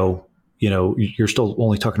scenario, you're still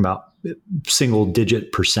only talking about single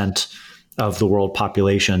digit % of the world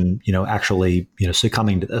population, actually,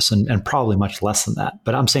 succumbing to this, and probably much less than that.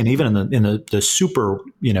 But I'm saying even in the super,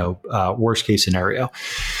 worst case scenario,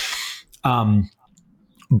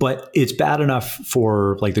 but it's bad enough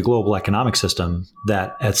for like the global economic system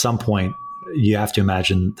that at some point you have to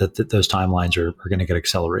imagine that those timelines are going to get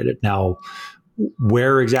accelerated. Now,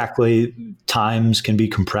 where exactly times can be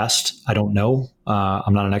compressed, I don't know.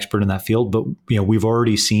 I'm not an expert in that field, but we've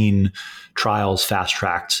already seen trials fast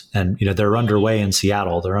tracked, and they're underway in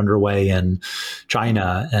Seattle, they're underway in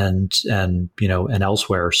China, and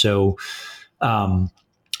elsewhere. So I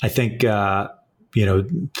think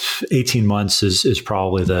 18 months is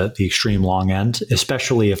probably the extreme long end,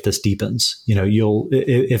 especially if this deepens.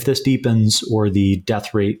 If this deepens or the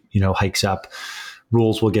death rate hikes up,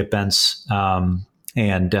 rules will get bent,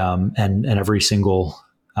 and every single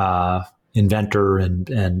inventor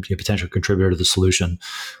and potential contributor to the solution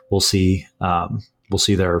will see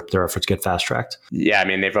their efforts get fast tracked. Yeah, I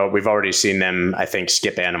mean we've already seen them, I think,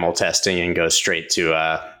 skip animal testing and go straight to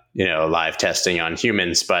live testing on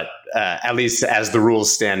humans. But at least as the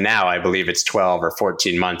rules stand now, I believe it's 12 or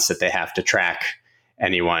 14 months that they have to track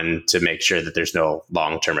anyone to make sure that there's no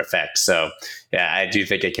long-term effects. So yeah, I do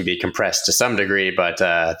think it can be compressed to some degree, but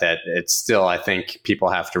that it's still, I think people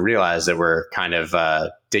have to realize that we're kind of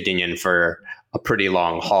digging in for a pretty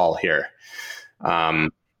long haul here.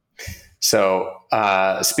 So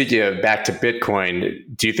speaking of back to Bitcoin,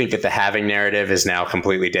 do you think that the halving narrative is now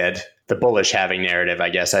completely dead? The bullish halving narrative, I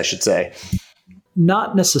guess I should say.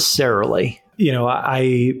 Not necessarily.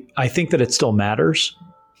 I think that it still matters,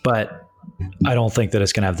 but I don't think that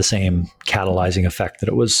it's going to have the same catalyzing effect that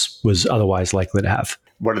it was otherwise likely to have.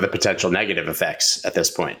 What are the potential negative effects at this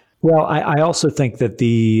point? Well, I also think that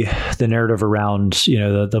the narrative around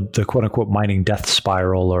the quote unquote mining death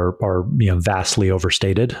spiral are vastly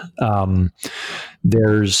overstated.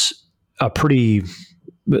 There's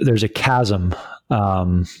there's a chasm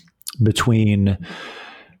between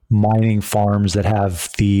mining farms that have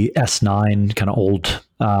the S9 kind of old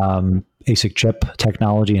ASIC chip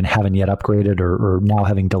technology and haven't yet upgraded, or now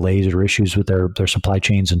having delays or issues with their supply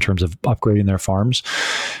chains in terms of upgrading their farms.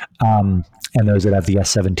 And those that have the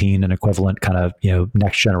S17 and equivalent kind of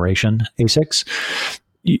next generation ASICs.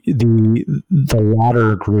 The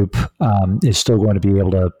latter group is still going to be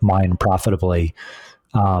able to mine profitably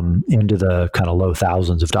into the kind of low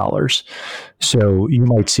thousands of dollars. So you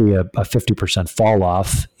might see a 50% fall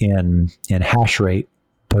off in hash rate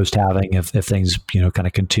post halving if things kind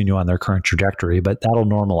of continue on their current trajectory, but that'll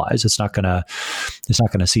normalize. It's not gonna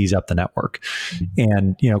seize up the network.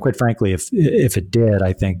 And quite frankly, if it did,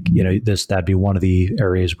 I think that'd be one of the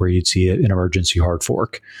areas where you'd see an emergency hard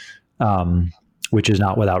fork. Which is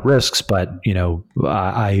not without risks, but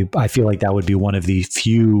I feel like that would be one of the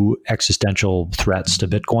few existential threats to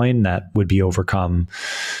Bitcoin that would be overcome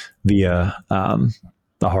via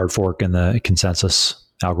the hard fork and the consensus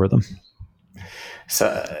algorithm.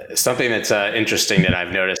 So something that's interesting that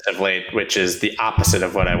I've noticed of late, which is the opposite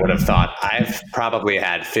of what I would have thought. I've probably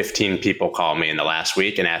had 15 people call me in the last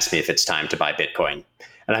week and ask me if it's time to buy Bitcoin.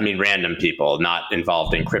 And I mean random people, not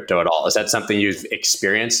involved in crypto at all. Is that something you've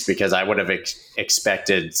experienced? Because I would have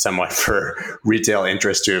expected somewhat for retail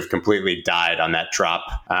interest to have completely died on that drop.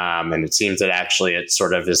 And it seems that actually it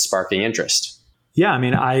sort of is sparking interest. Yeah, I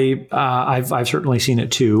mean, I've certainly seen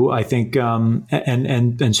it too. I think,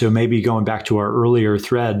 and so maybe going back to our earlier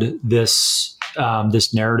thread, this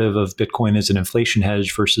narrative of Bitcoin as an inflation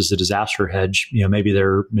hedge versus a disaster hedge, maybe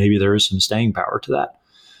there is some staying power to that.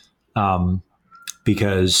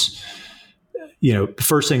 Because the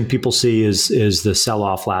first thing people see is the sell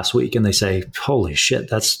off last week, and they say, "Holy shit,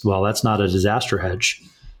 that's not a disaster hedge."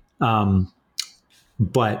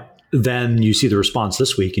 But then you see the response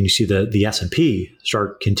this week, and you see the S&P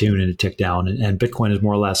start continuing to tick down, and Bitcoin is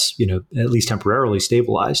more or less, at least temporarily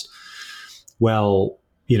stabilized. Well,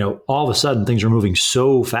 all of a sudden things are moving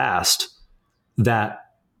so fast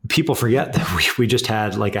that people forget that we just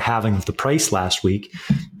had like a halving of the price last week,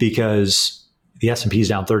 because the S&P is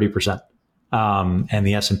down 30%. And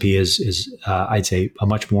the S&P is I'd say, a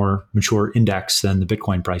much more mature index than the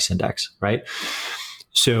Bitcoin price index, right?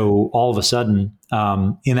 So all of a sudden,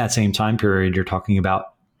 in that same time period, you're talking about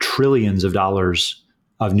trillions of dollars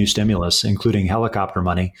of new stimulus, including helicopter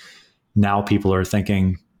money. Now people are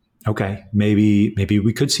thinking, okay, maybe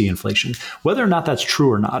we could see inflation. Whether or not that's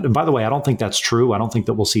true or not, and by the way, I don't think that's true. I don't think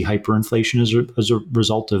that we'll see hyperinflation as a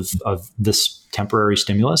result of this temporary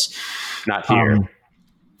stimulus. Not here.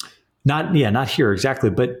 Not here exactly.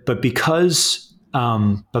 But because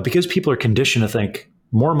people are conditioned to think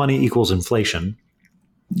more money equals inflation,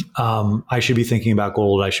 I should be thinking about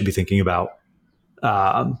gold. I should be thinking about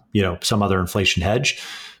some other inflation hedge.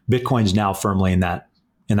 Bitcoin's now firmly in that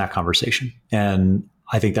conversation, and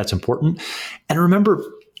I think that's important. And remember,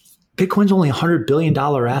 Bitcoin's only $100 billion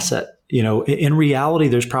asset. In reality,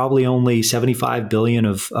 there's probably only 75 billion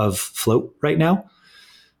of float right now.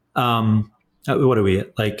 What are we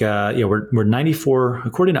at? We're 94,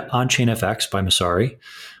 according to On-Chain FX by Messari.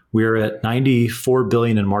 We're at 94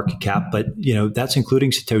 billion in market cap, but that's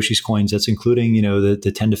including Satoshi's coins. That's including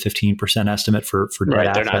the 10 to 15% estimate for dead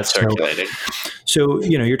assets. They're not circulating. So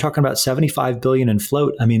you're talking about 75 billion in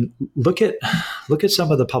float. I mean, look at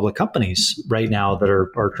some of the public companies right now that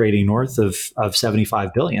are trading north of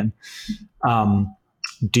 75 billion.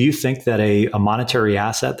 Do you think that a monetary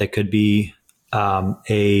asset that could be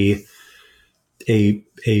a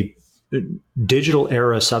digital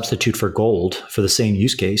era substitute for gold for the same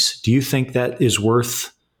use case, do you think that is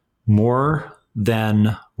worth more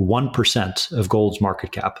than 1% of gold's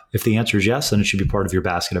market cap? If the answer is yes, then it should be part of your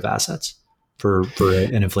basket of assets for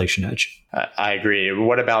an inflation hedge. I agree.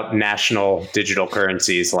 What about national digital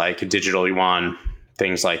currencies like digital yuan,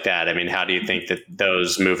 things like that? I mean, how do you think that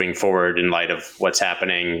those moving forward in light of what's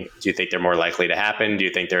happening, do you think they're more likely to happen? Do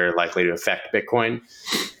you think they're likely to affect Bitcoin?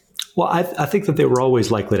 Well, I think that they were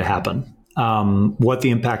always likely to happen. What the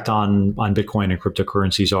impact on Bitcoin and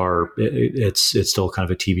cryptocurrencies are, it's still kind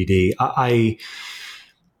of a TBD. I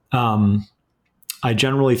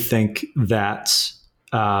generally think that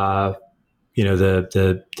the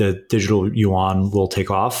digital yuan will take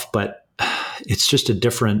off, but it's just a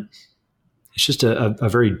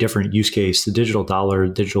very different use case. The digital dollar,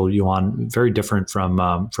 digital yuan, very different from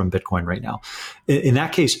Bitcoin right now. In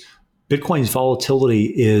that case, Bitcoin's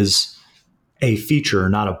volatility is a feature,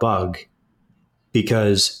 not a bug,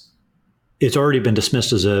 because it's already been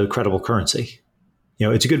dismissed as a credible currency.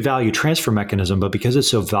 It's a good value transfer mechanism, but because it's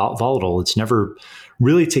so volatile, it's never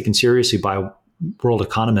really taken seriously by world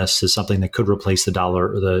economists as something that could replace the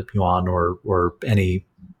dollar or the yuan or any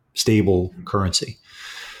stable currency.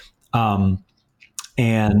 And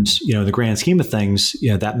in the grand scheme of things,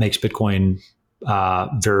 that makes Bitcoin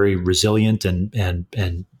very resilient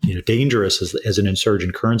and dangerous as an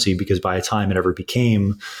insurgent currency, because by the time it ever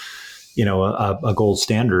became a gold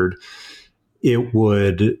standard, it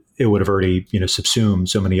would have already subsumed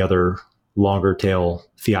so many other longer tail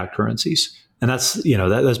fiat currencies. And that's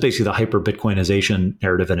that's basically the hyper Bitcoinization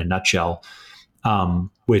narrative in a nutshell.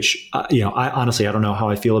 Which I honestly, I don't know how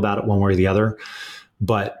I feel about it one way or the other,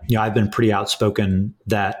 but I've been pretty outspoken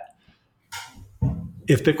that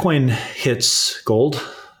if Bitcoin hits gold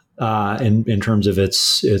in terms of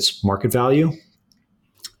its market value,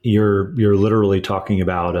 you're literally talking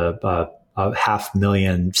about a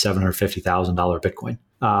 $5,750,000 Bitcoin.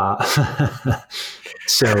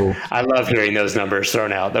 So I love hearing those numbers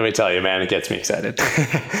thrown out. Let me tell you, man, it gets me excited.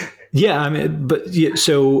 Yeah, I mean, but yeah,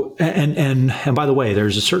 so and by the way,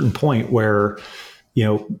 there's a certain point where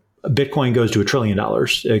Bitcoin goes to $1 trillion.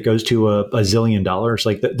 It goes to a zillion dollars.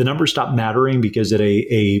 Like the numbers stop mattering, because on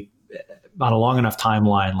a long enough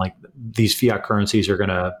timeline, like these fiat currencies are going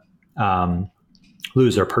to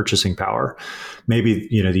lose their purchasing power. Maybe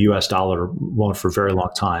the U.S. dollar won't for a very long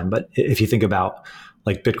time. But if you think about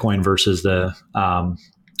like Bitcoin versus the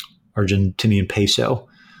Argentinian peso,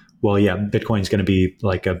 well, yeah, Bitcoin's going to be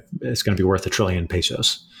it's going to be worth 1 trillion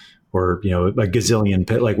pesos, or a gazillion,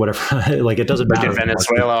 like whatever. Like it doesn't matter. Look at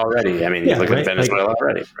Venezuela already. I mean, you look at Venezuela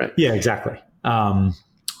already, right? Yeah, exactly.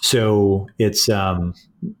 So it's I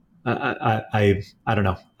don't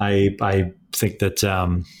know. I think that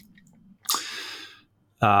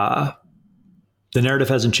the narrative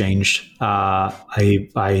hasn't changed.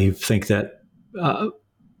 I think that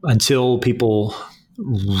until people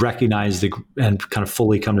recognize and kind of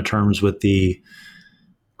fully come to terms with the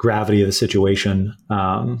gravity of the situation,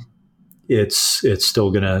 it's still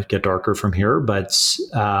going to get darker from here. But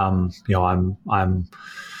I'm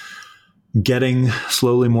getting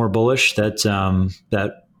slowly more bullish that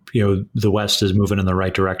the West is moving in the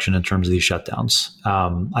right direction in terms of these shutdowns.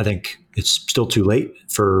 I think it's still too late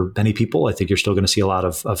for many people. I think you're still going to see a lot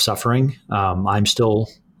of suffering. I'm still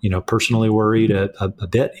personally worried a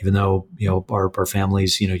bit, even though our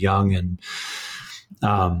family's young and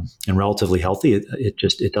relatively healthy.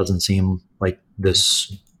 It doesn't seem like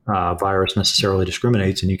this virus necessarily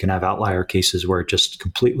discriminates, and you can have outlier cases where it just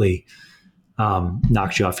completely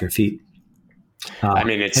knocks you off your feet. I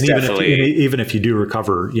mean, it's even if you do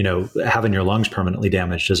recover, having your lungs permanently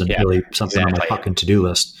damaged isn't really something on my fucking to-do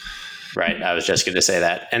list. Right. I was just going to say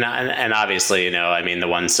that. And obviously, the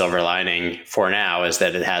one silver lining for now is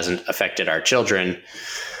that it hasn't affected our children.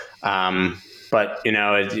 But,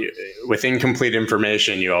 with incomplete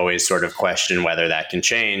information, you always sort of question whether that can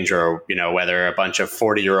change, or, whether a bunch of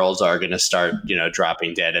 40-year-olds are going to start,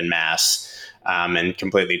 dropping dead en masse, and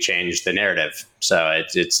completely change the narrative. So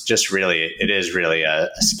it is really a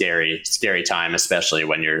scary, scary time, especially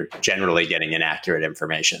when you're generally getting inaccurate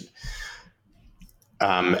information.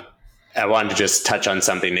 I wanted to just touch on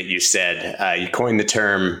something that you said. You coined the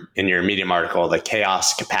term in your Medium article, the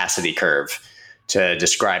chaos capacity curve, to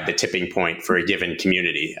describe the tipping point for a given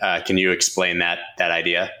community. Can you explain that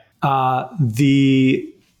idea?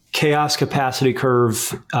 The chaos capacity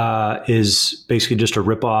curve is basically just a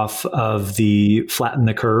ripoff of the flatten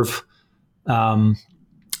the curve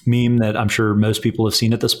meme that I'm sure most people have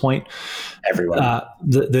seen at this point. Everyone.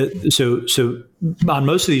 So on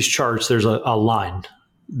most of these charts, there's a line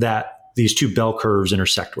that these two bell curves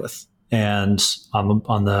intersect with. And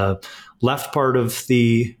on the left part of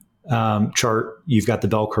the chart, you've got the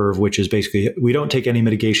bell curve, which is basically, we don't take any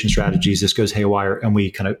mitigation strategies. This goes haywire, and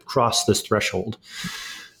we kind of cross this threshold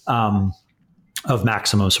of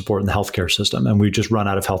maximum support in the healthcare system, and we just run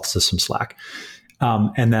out of health system slack.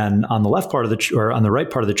 And then on the left part of on the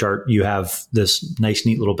right part of the chart, you have this nice,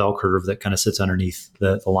 neat little bell curve that kind of sits underneath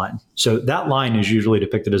the line. So that line is usually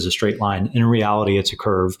depicted as a straight line. In reality, it's a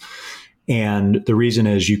curve. And the reason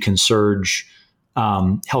is you can surge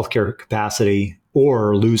healthcare capacity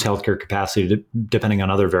or lose healthcare capacity depending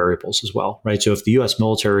on other variables as well, right? So if the U.S.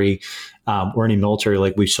 military or any military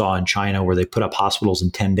like we saw in China, where they put up hospitals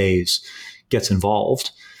in 10 days, gets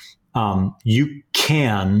involved, you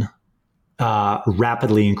can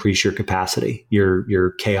rapidly increase your capacity,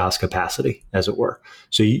 your chaos capacity, as it were.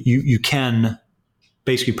 So you can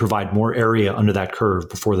basically provide more area under that curve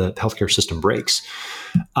before the healthcare system breaks.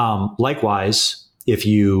 Likewise, if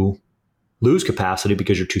you lose capacity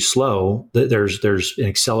because you're too slow, there's an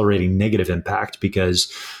accelerating negative impact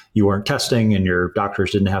because you weren't testing and your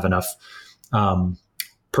doctors didn't have enough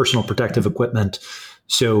personal protective equipment.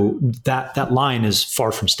 So that line is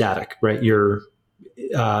far from static, right?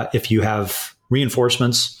 If you have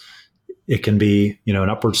reinforcements, it can be, an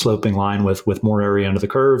upward sloping line with more area under the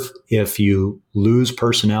curve. If you lose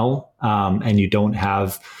personnel and you don't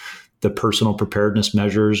have the personal preparedness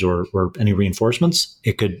measures or any reinforcements,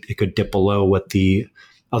 it could dip below what the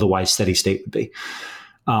otherwise steady state would be.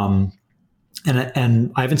 And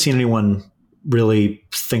I haven't seen anyone really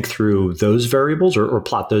think through those variables or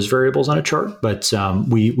plot those variables on a chart, but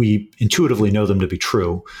we intuitively know them to be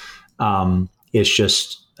true. It's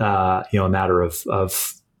just a matter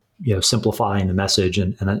of simplifying the message,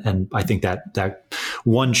 and I think that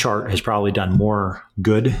one chart has probably done more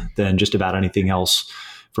good than just about anything else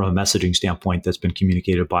from a messaging standpoint that's been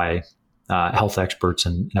communicated by health experts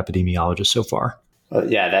and epidemiologists so far. Well,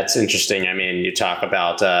 yeah, that's interesting. I mean, you talk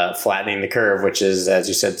about flattening the curve, which is, as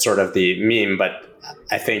you said, sort of the meme. But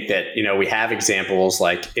I think that, we have examples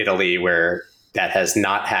like Italy where that has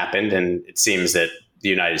not happened. And it seems that the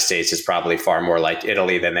United States is probably far more like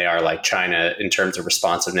Italy than they are like China in terms of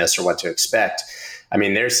responsiveness or what to expect. I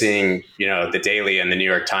mean, they're seeing, the Daily and the New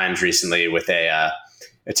York Times recently with a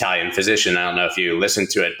Italian physician. I don't know if you listened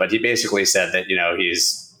to it, but he basically said that,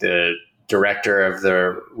 he's the director of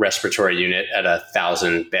the respiratory unit at a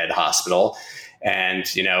 1,000-bed hospital. And,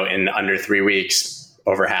 in under 3 weeks,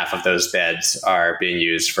 over half of those beds are being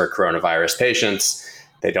used for coronavirus patients.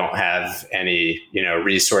 They don't have any,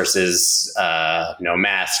 resources, no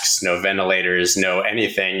masks, no ventilators, no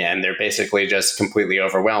anything. And they're basically just completely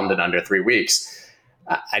overwhelmed in under 3 weeks.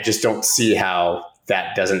 I just don't see how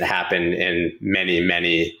that doesn't happen in many,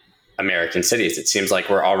 many American cities. It seems like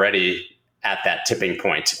we're already at that tipping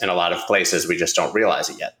point in a lot of places. We just don't realize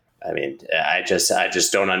it yet. I mean, I just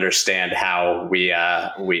don't understand how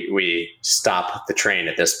we stop the train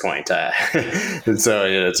at this point. And so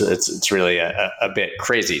it's really a bit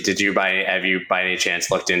crazy. Have you by any chance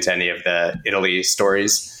looked into any of the Italy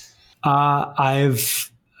stories?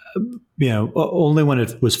 I've, only when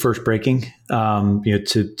it was first breaking.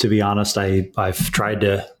 To be honest, I've tried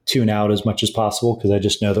to tune out as much as possible because I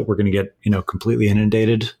just know that we're going to get completely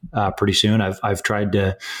inundated pretty soon. I've tried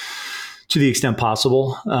to the extent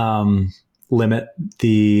possible, limit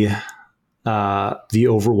the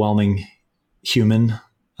overwhelming human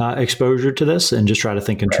exposure to this, and just try to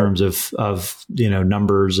think in terms of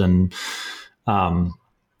numbers and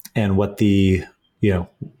what the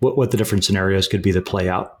what the different scenarios could be that play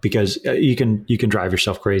out, because you can drive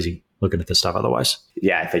yourself crazy looking at this stuff otherwise.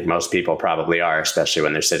 Yeah, I think most people probably are, especially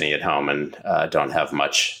when they're sitting at home and don't have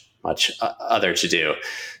much other to do.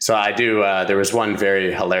 So I do. There was one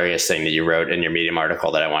very hilarious thing that you wrote in your Medium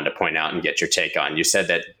article that I wanted to point out and get your take on. You said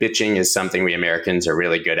that bitching is something we Americans are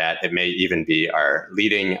really good at. It may even be our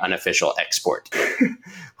leading unofficial export.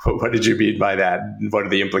 What did you mean by that? What are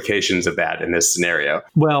the implications of that in this scenario?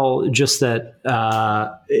 Well, just that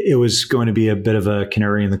it was going to be a bit of a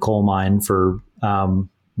canary in the coal mine for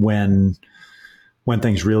when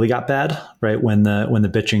things really got bad, right? When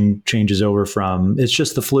the bitching changes over from it's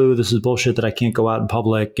just the flu, this is bullshit that I can't go out in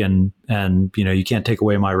public, and you can't take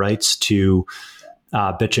away my rights, to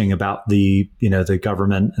bitching about the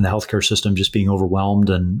government and the healthcare system just being overwhelmed,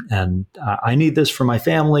 and I need this for my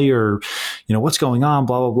family, or what's going on,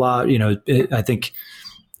 blah blah blah. I think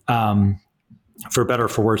for better or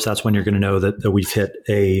for worse, that's when you're going to know that we've hit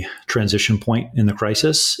a transition point in the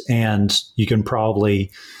crisis, and you can probably,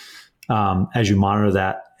 as you monitor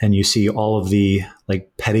that and you see all of the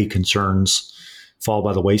petty concerns fall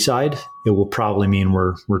by the wayside, it will probably mean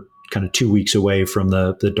we're kind of 2 weeks away from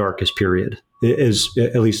the darkest period. It is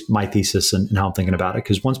at least my thesis and how I'm thinking about it.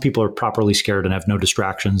 Because once people are properly scared and have no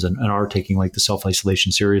distractions and are taking the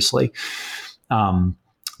self-isolation seriously,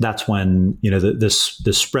 that's when this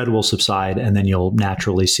spread will subside, and then you'll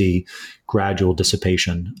naturally see gradual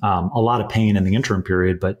dissipation. A lot of pain in the interim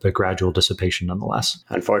period, but gradual dissipation nonetheless.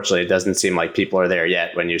 Unfortunately, it doesn't seem like people are there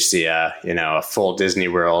yet. When you see a full Disney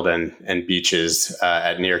World and beaches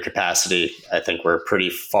at near capacity, I think we're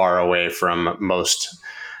pretty far away from most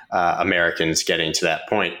Americans getting to that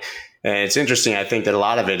point. And it's interesting. I think that a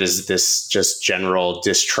lot of it is this just general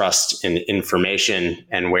distrust in information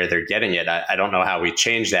and where they're getting it. I don't know how we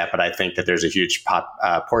change that, but I think that there's a huge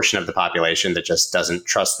portion of the population that just doesn't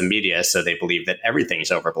trust the media. So they believe that everything's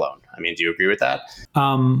overblown. I mean, do you agree with that?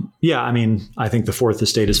 Yeah. I mean, I think the fourth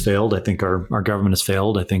estate has failed. I think our government has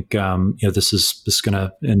failed. I think, this is going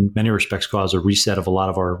to, in many respects, cause a reset of a lot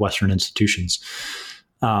of our Western institutions.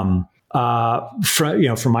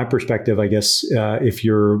 From my perspective, I guess if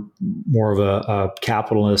you're more of a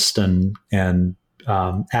capitalist and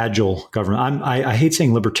agile government, I hate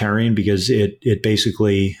saying libertarian because it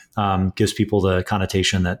basically gives people the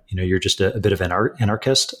connotation that you're just a bit of an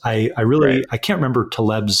anarchist. I can't remember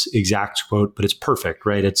Taleb's exact quote, but it's perfect,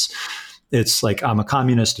 right? It's like, I'm a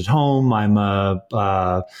communist at home. I'm a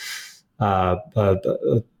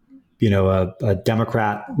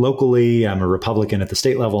Democrat locally. I'm a Republican at the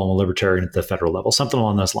state level. I'm a libertarian at the federal level, something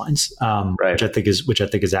along those lines, which I think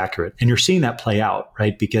is accurate. And you're seeing that play out,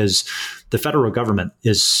 right? Because the federal government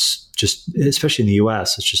is just, especially in the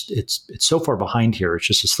U.S., it's so far behind here. It's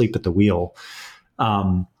just asleep at the wheel.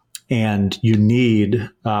 And you need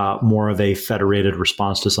more of a federated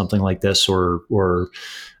response to something like this, or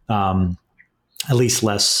at least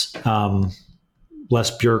less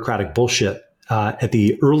bureaucratic bullshit at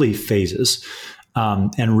the early phases.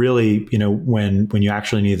 And really, when you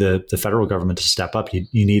actually need the federal government to step up,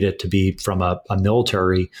 you need it to be from a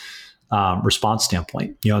military response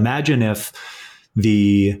standpoint. Imagine if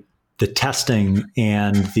the testing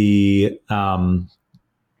and the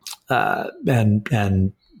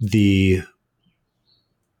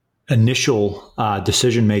initial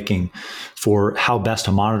decision making for how best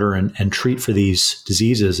to monitor and treat for these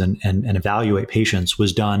diseases and evaluate patients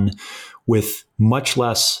was done with much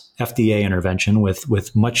less FDA intervention,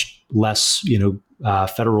 with much less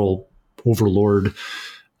federal overlord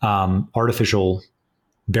artificial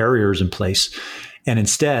barriers in place, and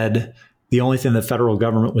instead the only thing the federal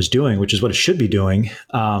government was doing, which is what it should be doing,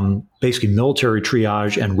 basically military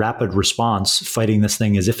triage and rapid response, fighting this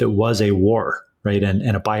thing as if it was a war, right,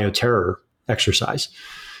 and a bioterror exercise.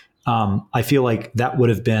 I feel like that would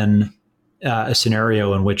have been a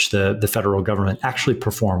scenario in which the federal government actually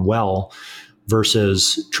performed well,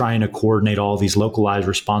 versus trying to coordinate all these localized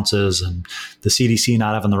responses and the CDC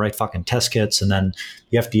not having the right fucking test kits, and then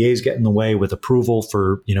the FDA is getting in the way with approval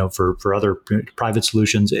for other private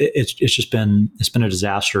solutions. It's been a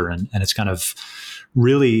disaster, and it's kind of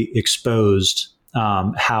really exposed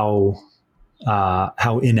how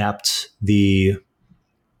inept the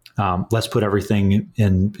let's put everything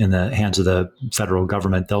in the hands of the federal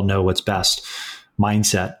government. They'll know what's best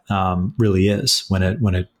mindset really is when it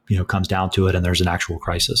comes down to it and there's an actual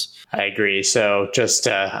crisis. I agree. So just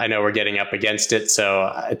I know we're getting up against it, so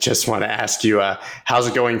I just want to ask you, how's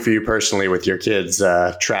it going for you personally with your kids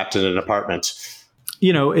trapped in an apartment?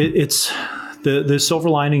 It's the silver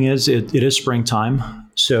lining is it is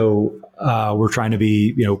springtime, so we're trying to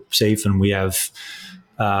be safe, and we have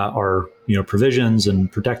our provisions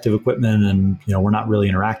and protective equipment, and we're not really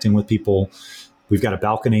interacting with people. We've got a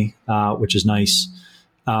balcony, which is nice,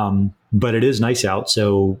 but it is nice out.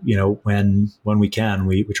 So when we can,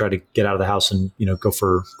 we try to get out of the house and go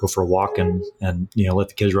for a walk and let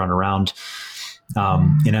the kids run around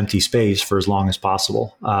in empty space for as long as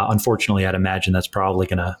possible. Unfortunately, I'd imagine that's probably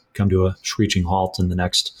going to come to a screeching halt in the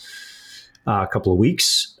next couple of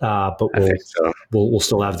weeks, but we'll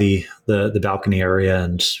still have the balcony area,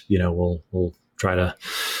 and we'll try to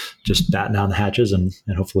just batten down the hatches and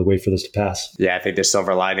hopefully wait for this to pass. Yeah, I think the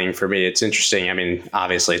silver lining for me, it's interesting. I mean,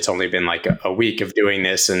 obviously it's only been like a week of doing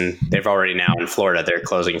this, and they've already now in Florida, they're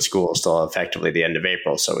closing schools till effectively the end of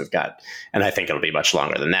April. So we've got, and I think it'll be much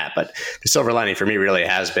longer than that. But the silver lining for me really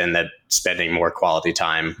has been that spending more quality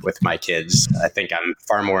time with my kids. I think I'm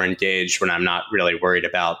far more engaged when I'm not really worried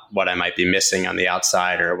about what I might be missing on the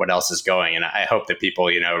outside or what else is going. And I hope that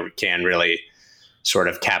people, can really sort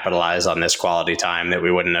of capitalize on this quality time that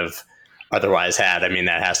we wouldn't have otherwise had. I mean,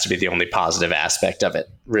 that has to be the only positive aspect of it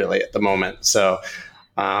really at the moment. So,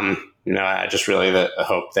 I just really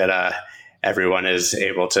hope that everyone is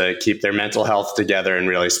able to keep their mental health together and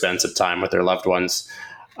really spend some time with their loved ones.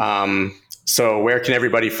 So where can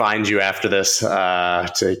everybody find you after this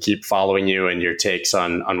to keep following you and your takes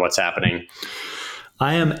on what's happening?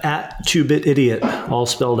 I am at 2-Bit Idiot, all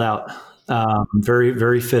spelled out. Very,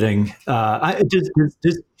 very fitting.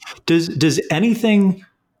 Does anything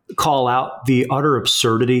call out the utter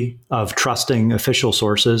absurdity of trusting official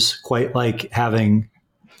sources, quite like having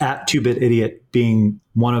at 2-Bit Idiot being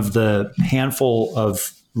one of the handful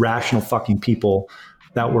of rational fucking people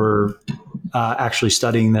that were actually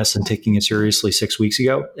studying this and taking it seriously 6 weeks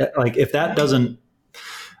ago? Like, if that doesn't,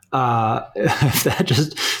 if that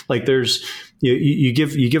just like there's, you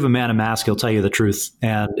give a man a mask, he'll tell you the truth.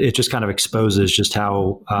 And it just kind of exposes just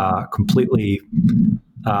how completely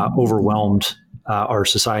overwhelmed our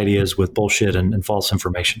society is with bullshit and false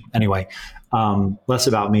information. Anyway, less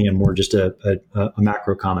about me and more just a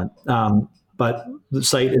macro comment. but the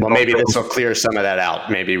site. Well, maybe this will clear some of that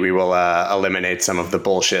out. Maybe we will eliminate some of the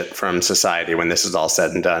bullshit from society when this is all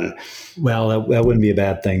said and done. Well, that wouldn't be a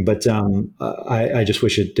bad thing, but I just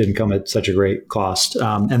wish it didn't come at such a great cost.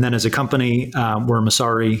 And then as a company, we're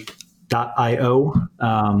Messari.io,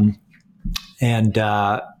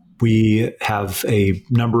 and we have a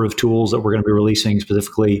number of tools that we're going to be releasing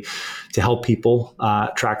specifically to help people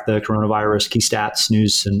track the coronavirus, key stats,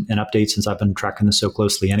 news, and updates, since I've been tracking this so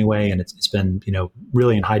closely anyway. And it's been,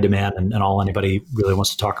 really in high demand and all anybody really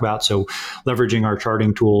wants to talk about. So leveraging our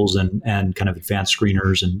charting tools and kind of advanced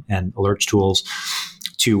screeners and alerts tools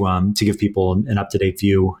to give people an up-to-date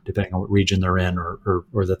view, depending on what region they're in or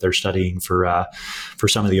that they're studying for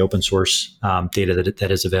some of the open source data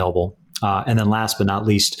that is available. And then last but not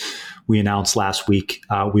least, we announced last week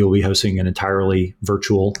we will be hosting an entirely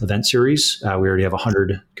virtual event series. We already have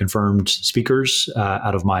 100 confirmed speakers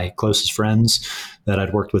out of my closest friends that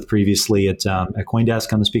I'd worked with previously at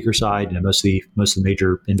CoinDesk on the speaker side. And most of the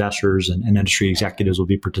major investors and industry executives will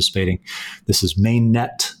be participating. This is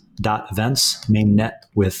mainnet.events, mainnet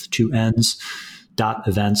with 2 N's.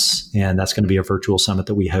 .events, and that's going to be a virtual summit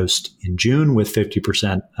that we host in June, with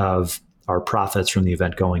 50% of our profits from the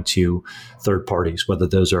event going to third parties, whether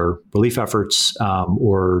those are relief efforts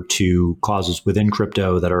or to causes within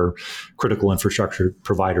crypto that are critical infrastructure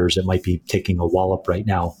providers that might be taking a wallop right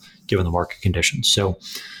now, given the market conditions. So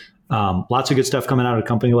lots of good stuff coming out at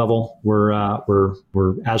company level. We're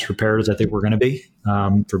as prepared as I think we're going to be,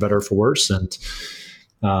 for better or for worse. And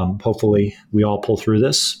hopefully we all pull through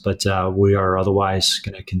this, but we are otherwise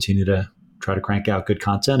going to continue to try to crank out good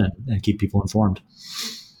content and keep people informed.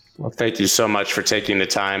 Well, thank you so much for taking the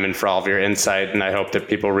time and for all of your insight. And I hope that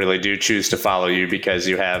people really do choose to follow you, because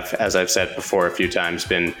you have, as I've said before a few times,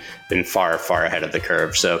 been far, far ahead of the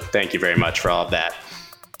curve. So thank you very much for all of that.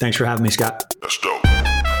 Thanks for having me, Scott. That's dope.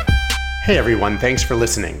 Hey, everyone. Thanks for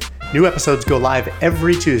listening. New episodes go live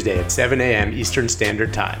every Tuesday at 7 a.m. Eastern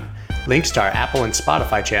Standard Time. Links to our Apple and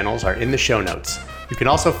Spotify channels are in the show notes. You can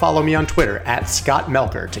also follow me on Twitter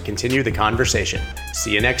 @ScottMelker to continue the conversation.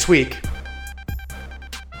 See you next week.